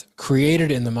month,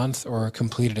 created in the month, or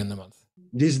completed in the month?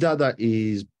 This data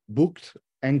is booked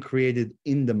and created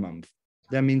in the month.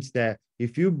 That means that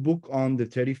if you book on the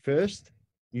 31st,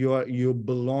 you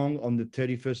belong on the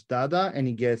 31st data, and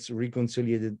it gets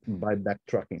reconciliated by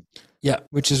backtracking. Yeah,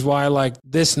 which is why like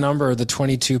this number, the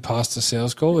 22 pasta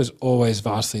sales goal, is always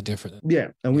vastly different. Yeah,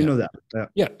 and we know that.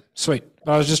 Yeah, sweet.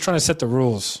 I was just trying to set the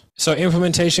rules. So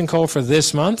implementation call for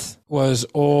this month was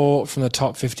all from the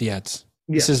top 50 ads.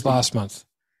 Yeah. This is last month.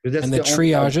 And the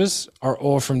triages are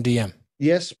all from DM.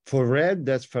 Yes, for red,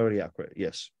 that's very accurate.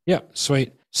 Yes. Yeah,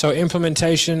 sweet. So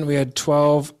implementation, we had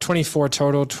 24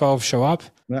 total, 12 show up.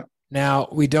 Yeah. Now,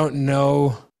 we don't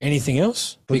know anything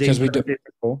else because we do.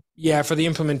 Yeah, for the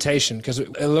implementation, because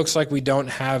it looks like we don't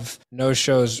have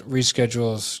no-shows,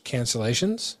 reschedules,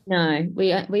 cancellations. No,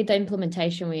 with the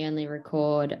implementation, we only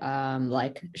record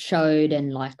like showed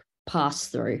and like pass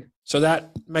through. So that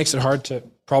makes it hard to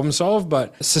problem solve,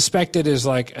 but suspected is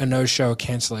like a no-show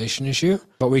cancellation issue,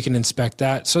 but we can inspect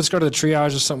that. So let's go to the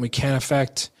triage of something we can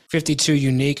affect. 52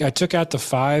 unique. I took out the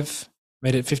 5,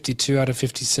 made it 52 out of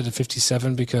 50 instead of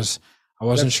 57 because I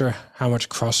wasn't sure how much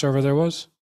crossover there was.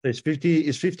 It's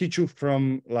 52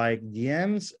 from like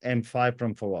DMs and 5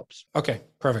 from follow-ups. Okay,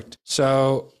 perfect.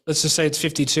 So let's just say it's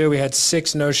 52. We had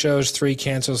 6 no-shows, 3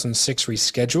 cancels, and 6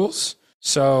 reschedules.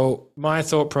 So my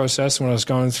thought process when I was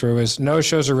going through is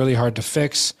no-shows are really hard to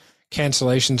fix.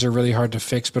 Cancellations are really hard to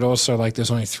fix, but also like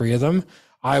there's only 3 of them.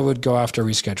 I would go after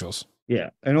reschedules. Yeah.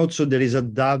 And also there is a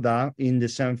data in the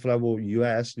 7th level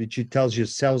US, which it tells you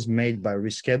sales made by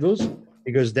reschedules,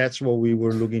 because that's what we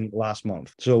were looking last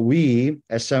month. So we,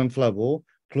 at 7th level,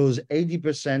 closed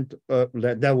 80%.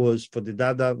 That was for the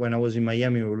data. When I was in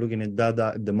Miami, we were looking at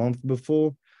data the month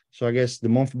before. So I guess the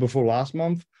month before last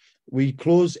month, we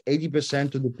closed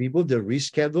 80% of the people that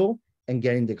reschedule and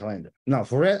get in the calendar. Now,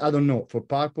 for red, I don't know. For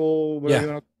purple,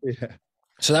 whatever.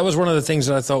 So that was one of the things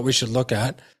that I thought we should look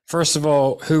at. First of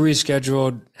all, who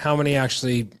rescheduled, how many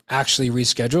actually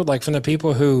rescheduled? Like from the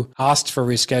people who asked for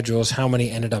reschedules, how many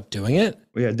ended up doing it?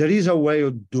 Yeah, there is a way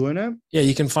of doing it. Yeah,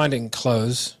 you can find it in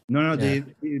close. No,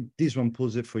 this one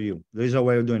pulls it for you. There is a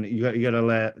way of doing it. You got to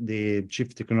let the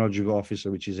chief technological officer,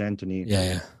 which is Anthony,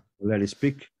 let it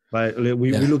speak. But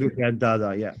we look at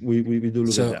data. Yeah, we do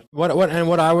look at that.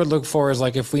 What I would look for is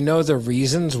like if we know the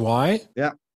reasons why.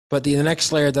 Yeah. But the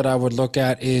next layer that I would look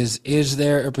at is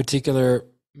there a particular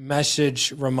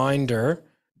message reminder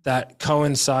that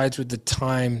coincides with the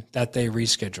time that they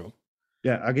reschedule?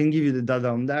 Yeah, I can give you the data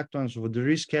on that one. So for the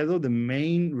reschedule, the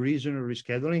main reason of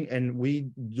rescheduling, and we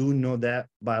do know that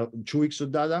by 2 weeks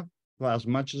of data, well, as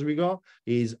much as we go,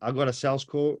 is I got a sales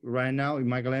call right now in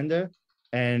my calendar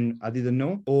and I didn't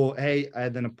know, or hey, I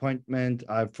had an appointment,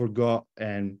 I forgot,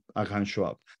 and I can't show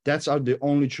up. That's the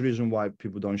only two reasons why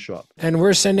people don't show up. And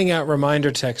we're sending out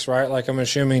reminder texts, right? Like I'm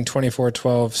assuming 24,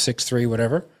 12, 6, 3,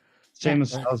 whatever. Same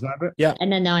as Sales Lab. Yeah.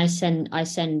 And then I send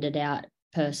it out.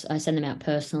 I send them out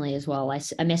personally as well.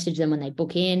 I message them when they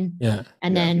book in. Yeah.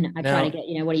 And then I try to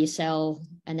get, what do you sell?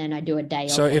 And then I do a day.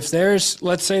 So if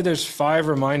let's say there's 5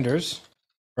 reminders,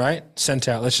 right? Sent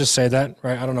out. Let's just say that,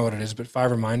 right? I don't know what it is, but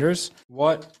 5 reminders.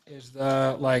 What is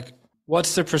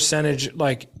what's the percentage?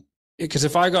 Like, because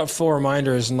if I got 4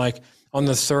 reminders and like on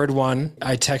the 3rd one,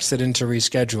 I texted in to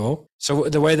reschedule. So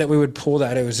the way that we would pull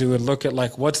that is we would look at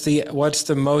like, what's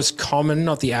the most common,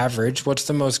 not the average, what's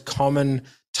the most common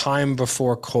time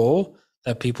before call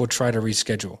that people try to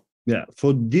reschedule? Yeah,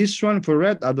 for this one, for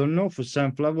Red, I don't know. For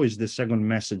Sunflower, is the second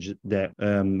message that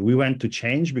we went to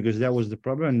change because that was the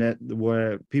problem, that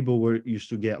where people were used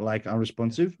to get like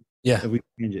unresponsive. Yeah, we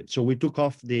changed it. So we took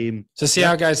off the. So see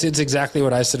how, guys, it's exactly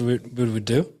what I said we would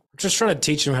do. We're just trying to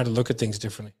teach them how to look at things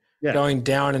differently. Yeah. Going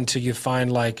down until you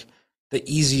find like the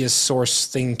easiest source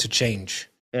thing to change.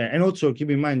 And also keep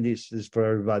in mind, this is for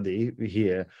everybody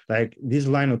here. Like this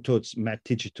line of thoughts, Matt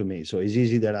teach it to me, so it's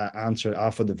easy that I answer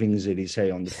half of the things that he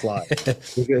say on the fly.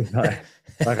 Because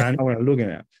like I know what I'm looking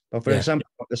at. But for example,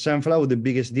 the Sunflower, the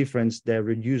biggest difference that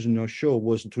reduced no show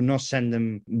was to not send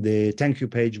them the thank you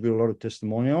page with a lot of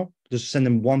testimonial. Just send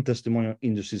them one testimonial,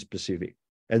 industry specific.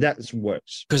 And that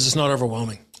works. Because it's not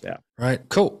overwhelming. Yeah. Right.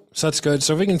 Cool. So that's good.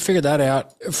 So if we can figure that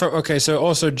out. So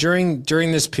also during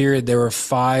this period, there were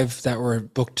 5 that were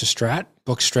booked straight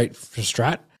for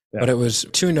Strat. Yeah. But it was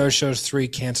 2 no-shows, 3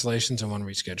 cancellations, and 1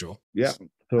 reschedule. Yeah.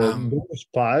 So those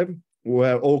 5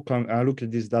 were all I looked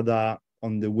at this data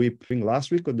on the WIP thing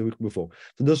last week or the week before.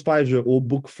 So those 5 were all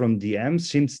booked from DM.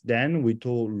 Since then, we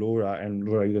told Laura, and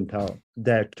Laura, you can tell,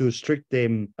 that to restrict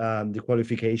them the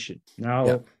qualification.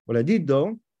 Now, what I did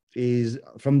though is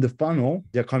from the funnel,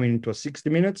 they're coming into a 60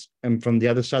 minutes, and from the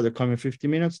other side, they're coming 50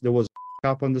 minutes. There was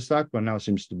up on the start, but now it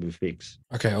seems to be fixed.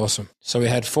 Okay, awesome. So we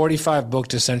had 45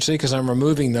 booked essentially, because I'm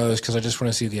removing those because I just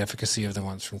want to see the efficacy of the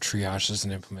ones from triages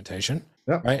and implementation.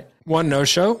 Yeah. Right. 1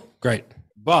 no-show, great.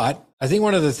 But I think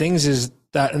one of the things is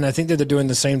that, and I think that they're doing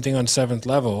the same thing on 7th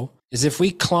level, is if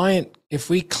we client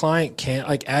can't,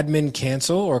 like admin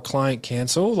cancel or client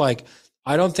cancel, like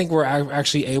I don't think we're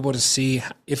actually able to see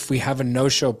if we have a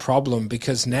no-show problem,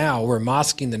 because now we're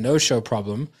masking the no-show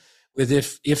problem with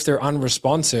if they're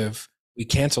unresponsive, we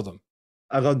cancel them.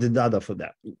 I got the data for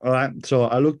that. All right. So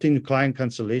I looked into client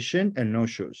cancellation and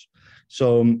no-shows.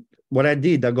 So what I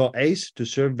did, I got Ace to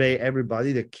survey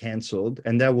everybody that canceled,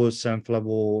 and that was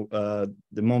Sunflower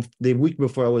the week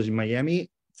before I was in Miami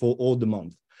for all the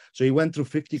month. So he went through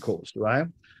 50 calls, right?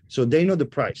 So they know the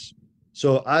price.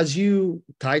 So as you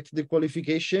tight the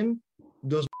qualification,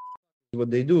 those what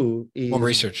they do is more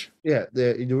research. Yeah,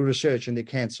 they do research and they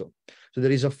cancel. So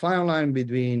there is a fine line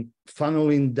between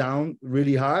funneling down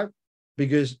really hard,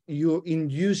 because you're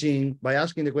inducing, by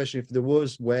asking the question, if there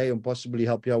was way and possibly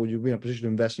help you out, would you be in a position to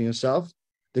invest in yourself?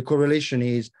 The correlation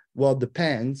is, well,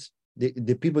 depends.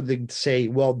 The people that say,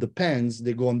 well, depends,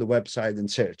 they go on the website and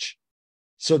search.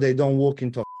 So they don't walk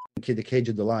into the cage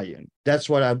of the lion. That's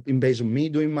what I've been based on me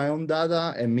doing my own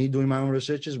data and me doing my own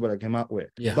research is what I came up with.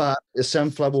 Yeah. But the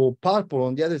Sunflower Purple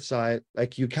on the other side,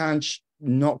 like you can't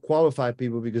not qualify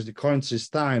people because the currency is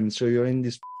timed. So you're in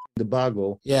this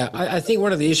debacle. Yeah, I think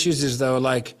one of the issues is though,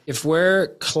 like if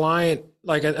we're client,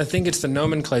 like I think it's the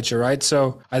nomenclature, right?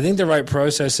 So I think the right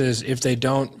process is if they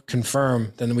don't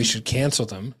confirm, then we should cancel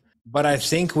them. But I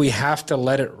think we have to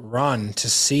let it run to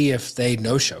see if they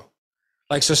no-show.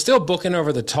 Like, so still booking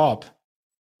over the top,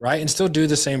 right? And still do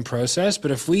the same process.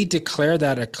 But if we declare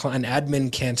that an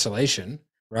admin cancellation,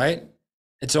 right?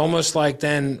 It's almost like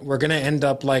then we're going to end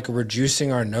up like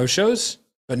reducing our no-shows,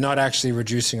 but not actually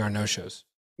reducing our no-shows.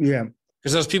 Yeah.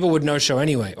 because those people would no-show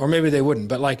anyway, or maybe they wouldn't,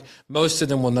 but like most of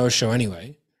them will no-show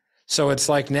anyway. So it's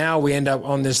like now we end up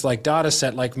on this like data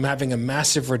set, like having a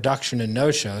massive reduction in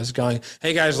no-shows going,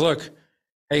 hey guys, look,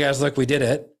 we did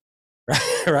it.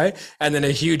 Right. And then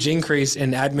a huge increase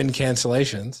in admin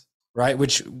cancellations, right?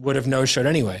 Which would have no-showed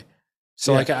anyway.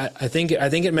 So like, I think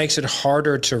it makes it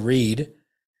harder to read.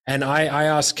 And I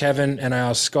asked Kevin and I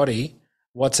asked Scotty,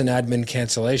 what's an admin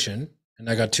cancellation? And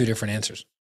I got two different answers.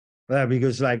 Yeah,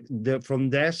 because like from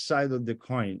their side of the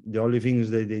coin, the only things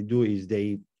that they do is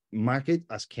they mark it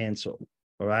as cancel.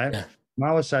 All right. Yeah. From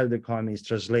our side of the coin is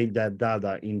translate that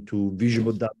data into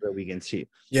visual data that we can see.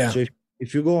 Yeah. So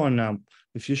if you go on,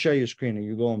 if you share your screen and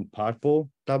you go on purple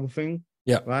type of thing,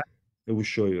 right, it will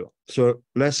show you. So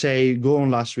let's say go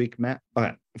on last week, Matt.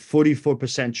 Okay,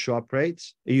 44% show up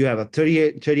rates. You have a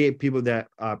 38 people that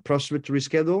are prospect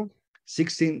reschedule,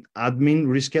 16 admin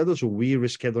reschedule, so we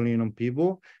rescheduling on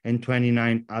people, and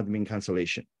 29 admin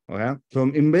cancellation. Okay, so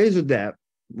in base of that,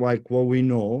 like what we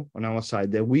know on our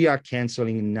side, that we are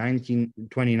canceling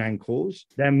 29 calls.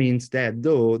 That means that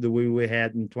though that we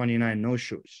had 29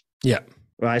 no-shows. Yeah.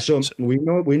 Right. So we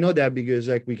know that because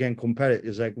like we can compare it.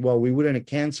 It's like, well, we wouldn't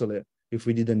cancel it if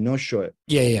we didn't no-show it.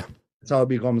 Yeah. That's how it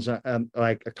becomes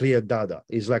like a clear data.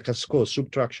 It's like a score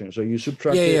subtraction. So you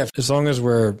subtract. Yeah. As long as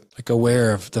we're like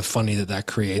aware of the funny that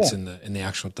creates in the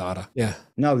actual data. Yeah.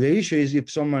 Now the issue is if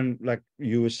someone, like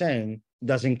you were saying,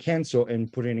 doesn't cancel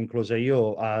and put it in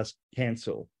Close.io as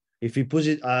cancel. If he puts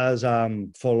it as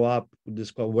follow-up,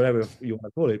 whatever you want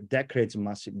to call it, that creates a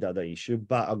massive data issue.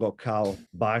 But I got Carl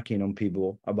barking on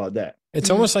people about that. It's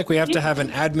almost like we have to have an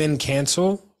admin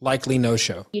cancel, likely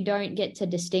no-show. You don't get to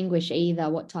distinguish either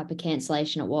what type of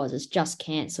cancellation it was. It's just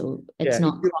cancel. It's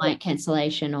not client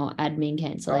cancellation or admin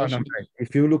cancellation. No.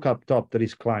 If you look up top, there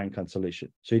is client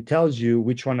cancellation. So it tells you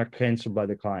which one are canceled by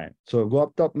the client. So go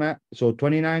up top, Matt. So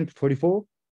 29 to 44.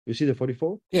 You see the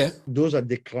 44? Yeah. Those are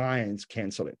the clients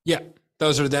canceling. Yeah.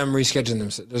 Those are them rescheduling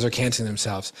themselves. Those are canceling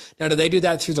themselves. Now, do they do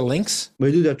that through the links?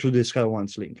 We do that through the Schedule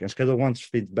Once link. And Schedule Once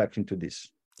feeds back into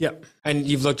this. Yeah. And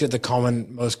you've looked at the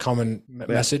most common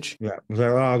message? Yeah. It's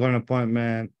like, I got an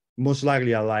appointment. Most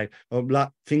likely I like,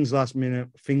 things last minute.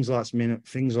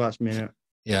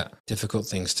 Yeah. Difficult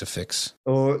things to fix.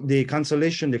 Or the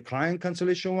cancellation, the client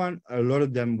cancellation one, a lot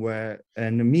of them were,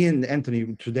 and me and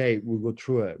Anthony today, we go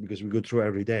through it because we go through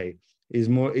every day, is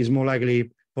more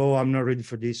likely, oh, I'm not ready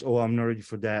for this. Oh, I'm not ready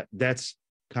for that. That's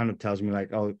kind of tells me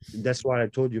like, oh, that's why I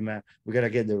told you, man, we got to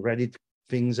get the Reddit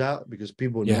things out because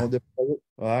people know the product,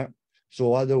 right?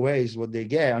 So other ways, what they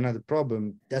get, another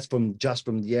problem, that's from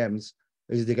DMs,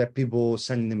 is they get people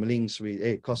sending them links with,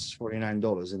 hey, it costs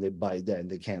 $49 and they buy that and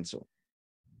they cancel.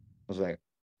 I was like,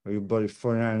 oh, you bought it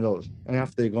 $49. And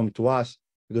after they come to us,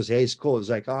 because hey, it's cool. It's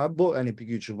like, oh, I bought an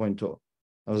APQ 2.0.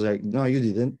 I was like, no, you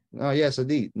didn't. Oh, yes, I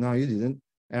did. No, you didn't.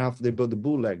 And after they built the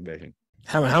bootleg version.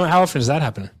 How often does that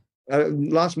happen?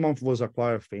 Last month was a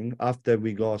quiet thing. After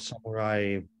we got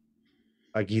Samurai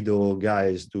Agido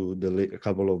guys to a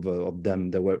couple of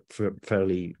them that were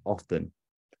fairly often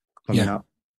coming up.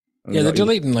 Yeah, they're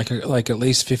deleting like at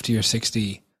least 50 or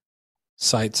 60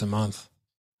 sites a month.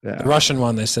 Yeah. The Russian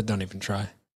one, they said don't even try.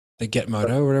 They get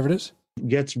Modo or whatever it is.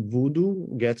 Gets Voodoo,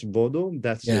 gets Bodo.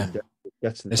 That's it.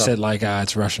 That's they said like,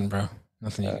 it's Russian, bro.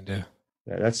 Nothing you can do.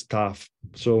 Yeah, that's tough.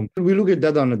 So we look at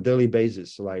that on a daily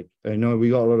basis. Like, I know we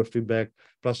got a lot of feedback.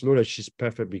 Plus, Laura, she's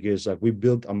perfect because like we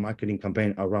built a marketing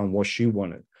campaign around what she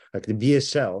wanted. Like the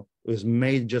VSL was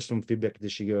made just from feedback that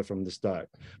she gave from the start,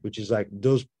 which is like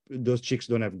those chicks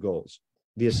don't have goals.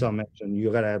 VSL mentioned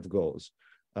you gotta have goals.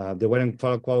 They weren't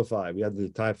qualified. We had the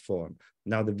type form.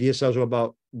 Now the VSLs are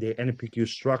about the NPQ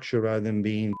structure rather than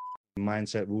being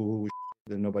mindset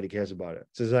that nobody cares about it.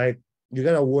 So it's like you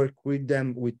gotta work with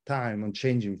them with time on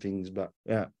changing things. But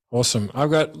yeah. Awesome. I've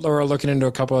got Laura looking into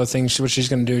a couple of things. What she's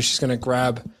going to do, she's going to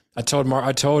grab. I told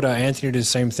Anthony to do the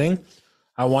same thing.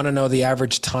 I want to know the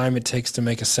average time it takes to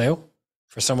make a sale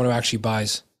for someone who actually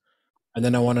buys, and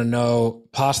then I want to know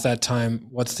past that time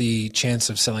what's the chance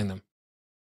of selling them.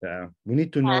 Yeah, we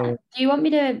need to know. Do you want me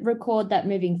to record that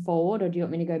moving forward, or do you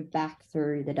want me to go back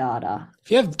through the data?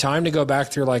 If you have time to go back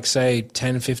through, like say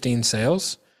 10, 15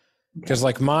 sales, because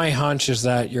like my hunch is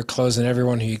that you're closing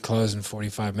everyone who you close in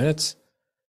 45 minutes.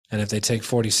 And if they take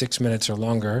 46 minutes or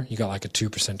longer, you got like a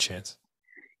 2% chance.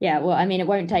 Yeah, well, I mean, it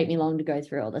won't take me long to go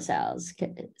through all the sales,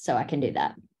 so I can do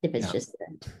that if it's just.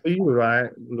 You're right,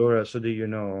 Laura. So do you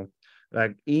know,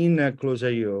 like in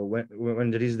Close.io,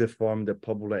 when there is the form that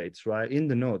populates, right? In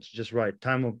the notes, just write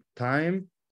time,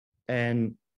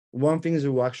 and one thing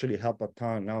that will actually help a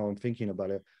ton. Now I'm thinking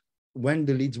about it. When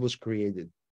the leads was created,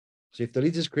 So if the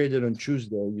lead is created on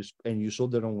Tuesday and you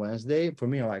sold it on Wednesday, for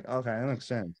me, I'm like, okay, that makes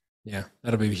sense. Yeah,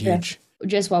 that'll be huge. Yeah.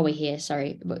 Just while we're here,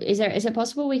 sorry, is it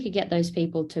possible we could get those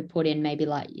people to put in maybe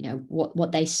like, you know,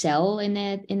 what they sell in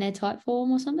their type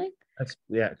form or something? I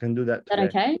can do that. Is that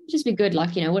okay? Just be good.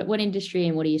 Like, you know, what industry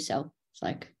and what do you sell? It's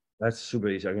like, that's super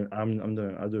easy. I'll do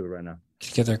it right now. Can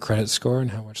you get their credit score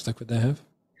and how much liquid they have?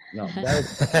 No,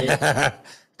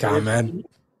 come on, man.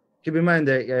 Keep in mind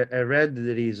that I read that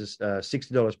it is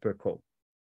 $60 per call.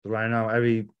 So right now,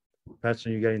 every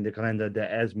person you get in the calendar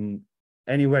that has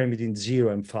anywhere in between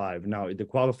 0 and 5. Now, the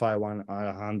qualified one are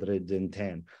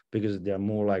 110 because they are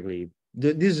more likely.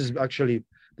 This is actually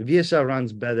the VSL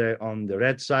runs better on the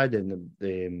red side than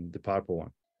the purple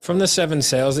one. From the 7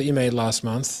 sales that you made last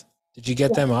month, did you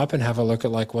get them up and have a look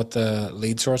at like what the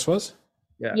lead source was?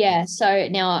 Yeah. So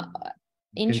now,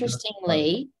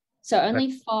 interestingly, so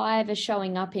only 5 are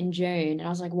showing up in June. And I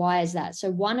was like, why is that? So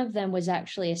one of them was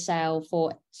actually a sale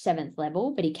for 7th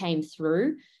level, but he came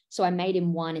through. So I made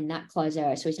him one in that close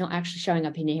area. So he's not actually showing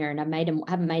up in here. And I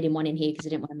haven't made him one in here because I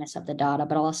didn't want to mess up the data,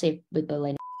 but I'll see if with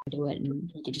Berlin do it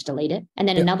and he could just delete it. And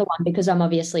then another one, because I'm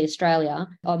obviously Australia,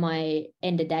 on my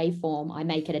end of day form, I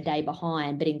make it a day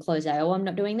behind, but in close AO, I'm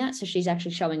not doing that. So she's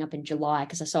actually showing up in July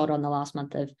because I sold on the last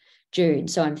month of June.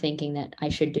 So I'm thinking that I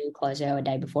should do close AO a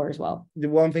day before as well. The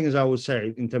one thing is I would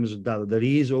say in terms of data, there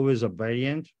is always a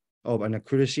variant of an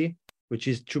accuracy, which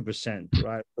is 2%,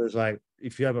 right? So it's like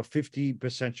if you have a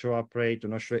 50% show up rate, I'm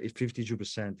not sure if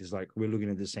 52% is like we're looking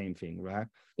at the same thing, right?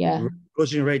 Yeah.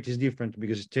 Closing rate is different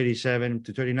because it's 37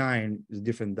 to 39 is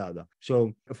different data.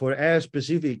 So for a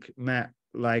specific map,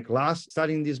 like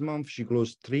starting this month, she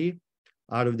closed 3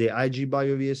 out of the IG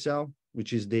Bio VSL,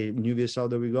 which is the new VSL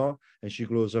that we got. And she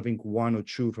closed, I think, 1 or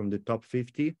 2 from the top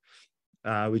 50,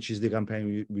 which is the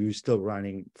campaign we were still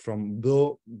running from,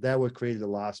 though that was created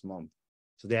last month.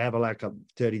 So they have like a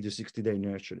 30 to 60 day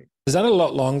nurturing. Is that a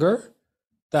lot longer?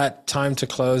 That time to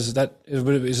close,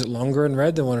 is it longer in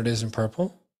red than what it is in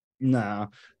purple? No,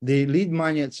 the lead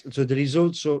magnets. So the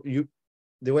result,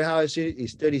 the way how I see it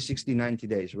is 30, 60, 90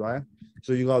 days, right?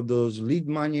 So you got those lead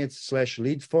magnets /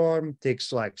 lead form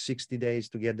takes like 60 days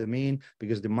to get them in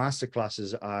because the master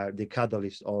classes are the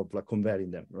catalyst of like converting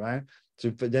them, right?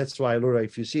 So that's why, Laura,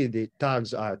 if you see the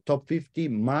tags are top 50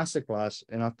 masterclass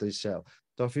and after the sell,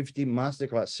 top 50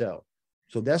 masterclass sell.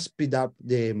 So that speed up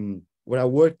what I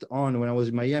worked on when I was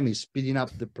in Miami, speeding up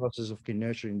the process of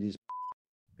nurturing these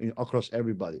across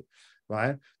everybody,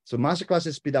 right? So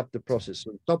masterclasses speed up the process.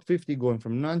 So top 50 going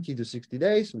from 90 to 60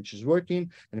 days, which is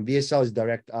working, and VSL is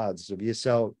direct ads. So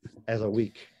VSL as a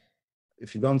week.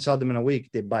 If you don't sell them in a week,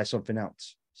 they buy something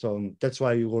else. So that's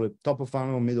why you go to top of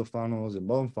funnel, middle funnels, and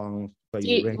bottom funnels. Do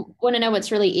you want to know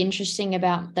what's really interesting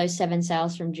about those 7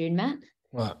 sales from June, Matt?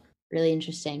 What? Really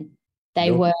interesting.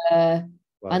 They were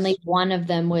only one of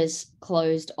them was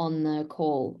closed on the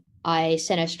call. I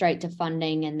sent her straight to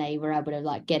funding and they were able to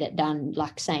like get it done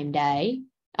like same day.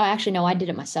 Oh, actually, no, I did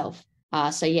it myself.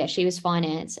 So yeah, she was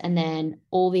finance. And then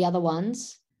all the other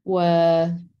ones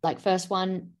were like first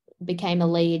one became a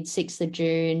lead 6th of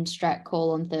June, strat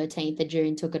call on 13th of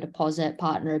June, took a deposit,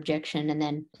 partner objection. And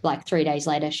then like 3 days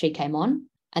later, she came on.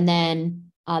 And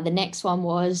then the next one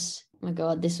was, oh my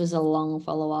God, this was a long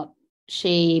follow-up.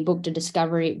 She booked a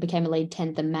discovery, became a lead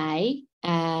 10th of May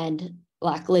and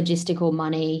like logistical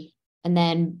money, and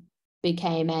then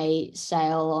became a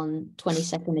sale on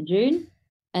 22nd of June.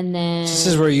 And then this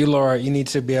is where you, Laura, you need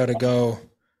to be able to go,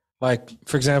 like,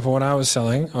 for example, when I was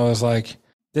selling, I was like,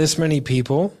 this many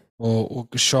people will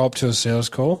show up to a sales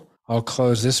call. I'll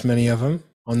close this many of them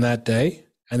on that day,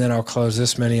 and then I'll close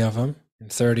this many of them in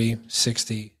 30,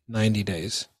 60, 90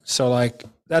 days. So like,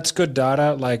 that's good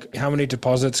data. Like how many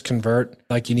deposits convert,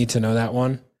 like you need to know that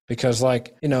one because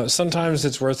like, you know, sometimes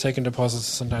it's worth taking deposits,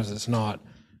 sometimes it's not.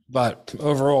 But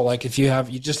overall, like if you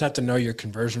just have to know your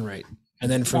conversion rate. And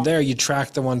then from there, you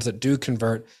track the ones that do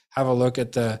convert, have a look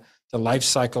at the life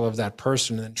cycle of that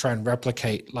person and then try and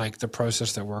replicate like the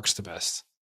process that works the best.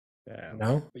 Yeah. You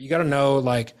know, but you got to know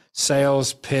like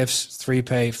sales, PIFs,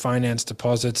 3Pay, finance,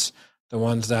 deposits, the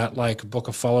ones that like book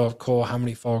a follow-up call, how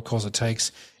many follow-up calls it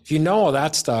takes. If you know all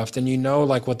that stuff, then you know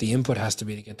like what the input has to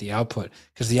be to get the output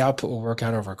because the output will work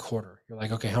out over a quarter. You're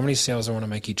like, okay, how many sales I want to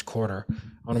make each quarter? I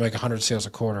want to make 100 sales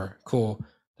a quarter. Cool.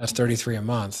 That's 33 a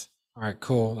month. All right,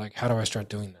 cool. Like, how do I start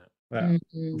doing that?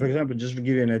 Well, for example, just to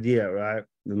give you an idea, right,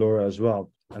 Laura as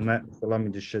well, and Matt, allow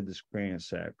me to share the screen a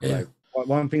sec. Yeah. Like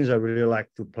one thing I really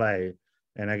like to play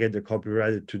and I get the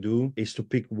copywriter to do is to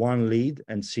pick one lead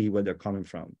and see where they're coming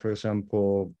from. For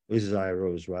example, this is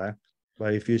iRose, right?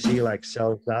 But if you see like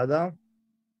sales data,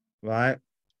 right?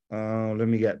 Let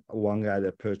me get one guy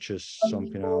that purchased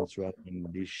something else rather than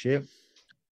this shit.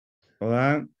 All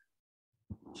right.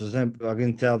 So then I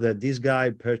can tell that this guy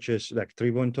purchased like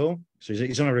 3.0. So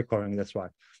he's on a recording. That's why.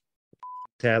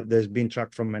 There's been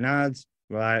tracked from an ads,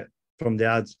 right? From the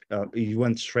ads, he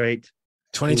went straight.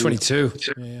 2022.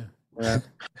 Yeah.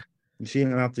 You see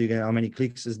after you get how many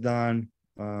clicks is done.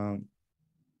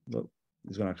 Look,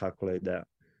 he's gonna calculate that.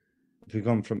 If you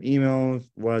come from emails,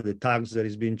 what are the tags that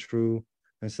he's been through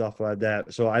and stuff like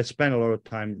that. So I spend a lot of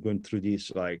time going through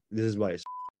this. Like this is why it's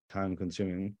time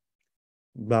consuming.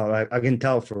 But like I can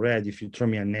tell for Red, if you throw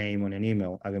me a name on an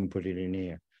email, I can put it in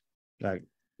here. Like,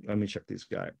 let me check this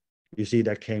guy. You see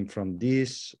that came from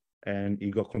this and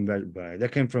he got converted by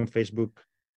that came from Facebook.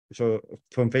 So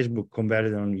from Facebook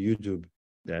converted on YouTube.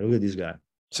 Yeah, look at this guy.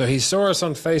 So he saw us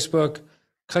on Facebook,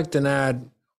 clicked an ad,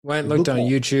 looked on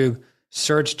YouTube,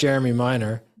 searched Jeremy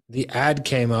Minor. The ad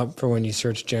came up for when you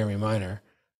searched Jeremy Minor.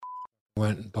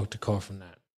 Went and booked a call from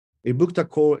that. He booked a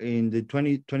call in the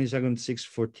 22nd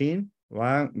 6/14,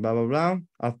 right? Blah blah blah.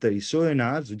 After he saw an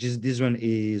ad, which is this one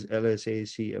is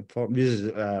LSAC. This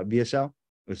is BSL.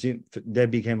 You see, that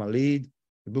became a lead.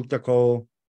 He booked a call.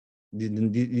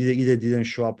 Either didn't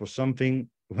show up or something.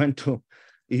 Went to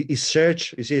he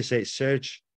searched. You see, it says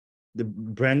search the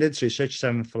branded. So he searched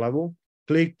 7th level.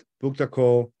 Clicked, booked a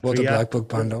call. Bought the black book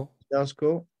bundle. Sales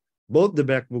call. Bought the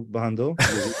black book bundle.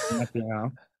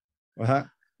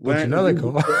 Went another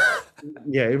call.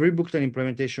 Yeah, he rebooked an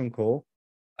implementation call.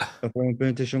 For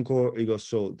implementation call, it got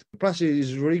sold. Plus,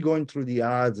 he's really going through the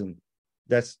ads, and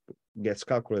that gets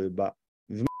calculated. But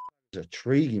it's a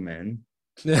tricky, man.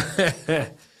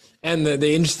 And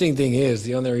the interesting thing is,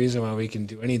 the only reason why we can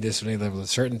do any of this with any level of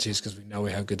certainty is because we know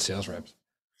we have good sales reps.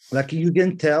 Like you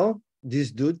can tell,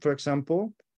 this dude, for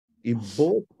example, he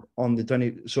bought on the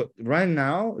 20. So right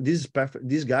now, this is perfect.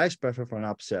 This guy is perfect for an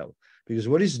upsell because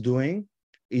what he's doing,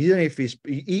 even if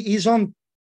he's on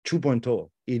 2.0,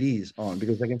 it is on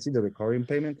because I can see the recurring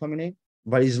payment coming in,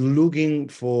 but he's looking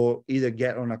for either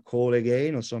get on a call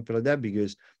again or something like that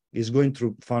because he's going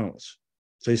through funnels.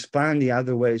 So he's finding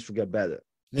other ways to get better.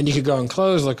 Then you could go and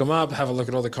close, look them up, have a look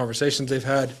at all the conversations they've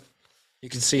had. You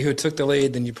can see who took the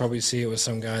lead. Then you probably see it was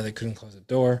some guy that couldn't close the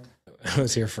door. I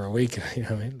was here for a week. You know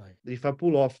what I mean? Like, if I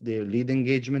pull off the lead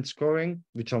engagement scoring,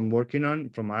 which I'm working on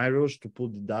from iRose to pull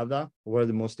the data, where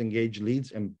the most engaged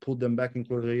leads and put them back in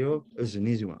Closio, is an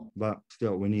easy one. But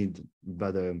still, we need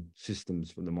better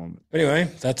systems for the moment. Anyway,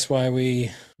 that's why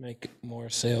we make more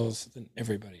sales than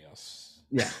everybody else.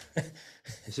 Yeah.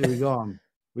 So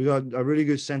we got a really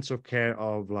good sense of care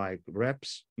of like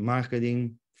reps,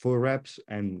 marketing for reps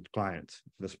and clients.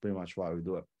 That's pretty much why we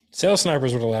do it. Sales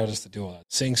Snipers would allow us to do all that.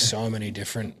 Seeing so many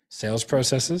different sales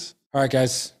processes. All right,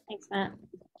 guys. Thanks, Matt.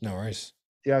 No worries.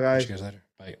 See ya, guys. See you guys later.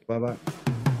 Bye. Bye-bye.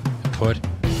 Put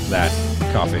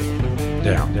that coffee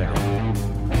down.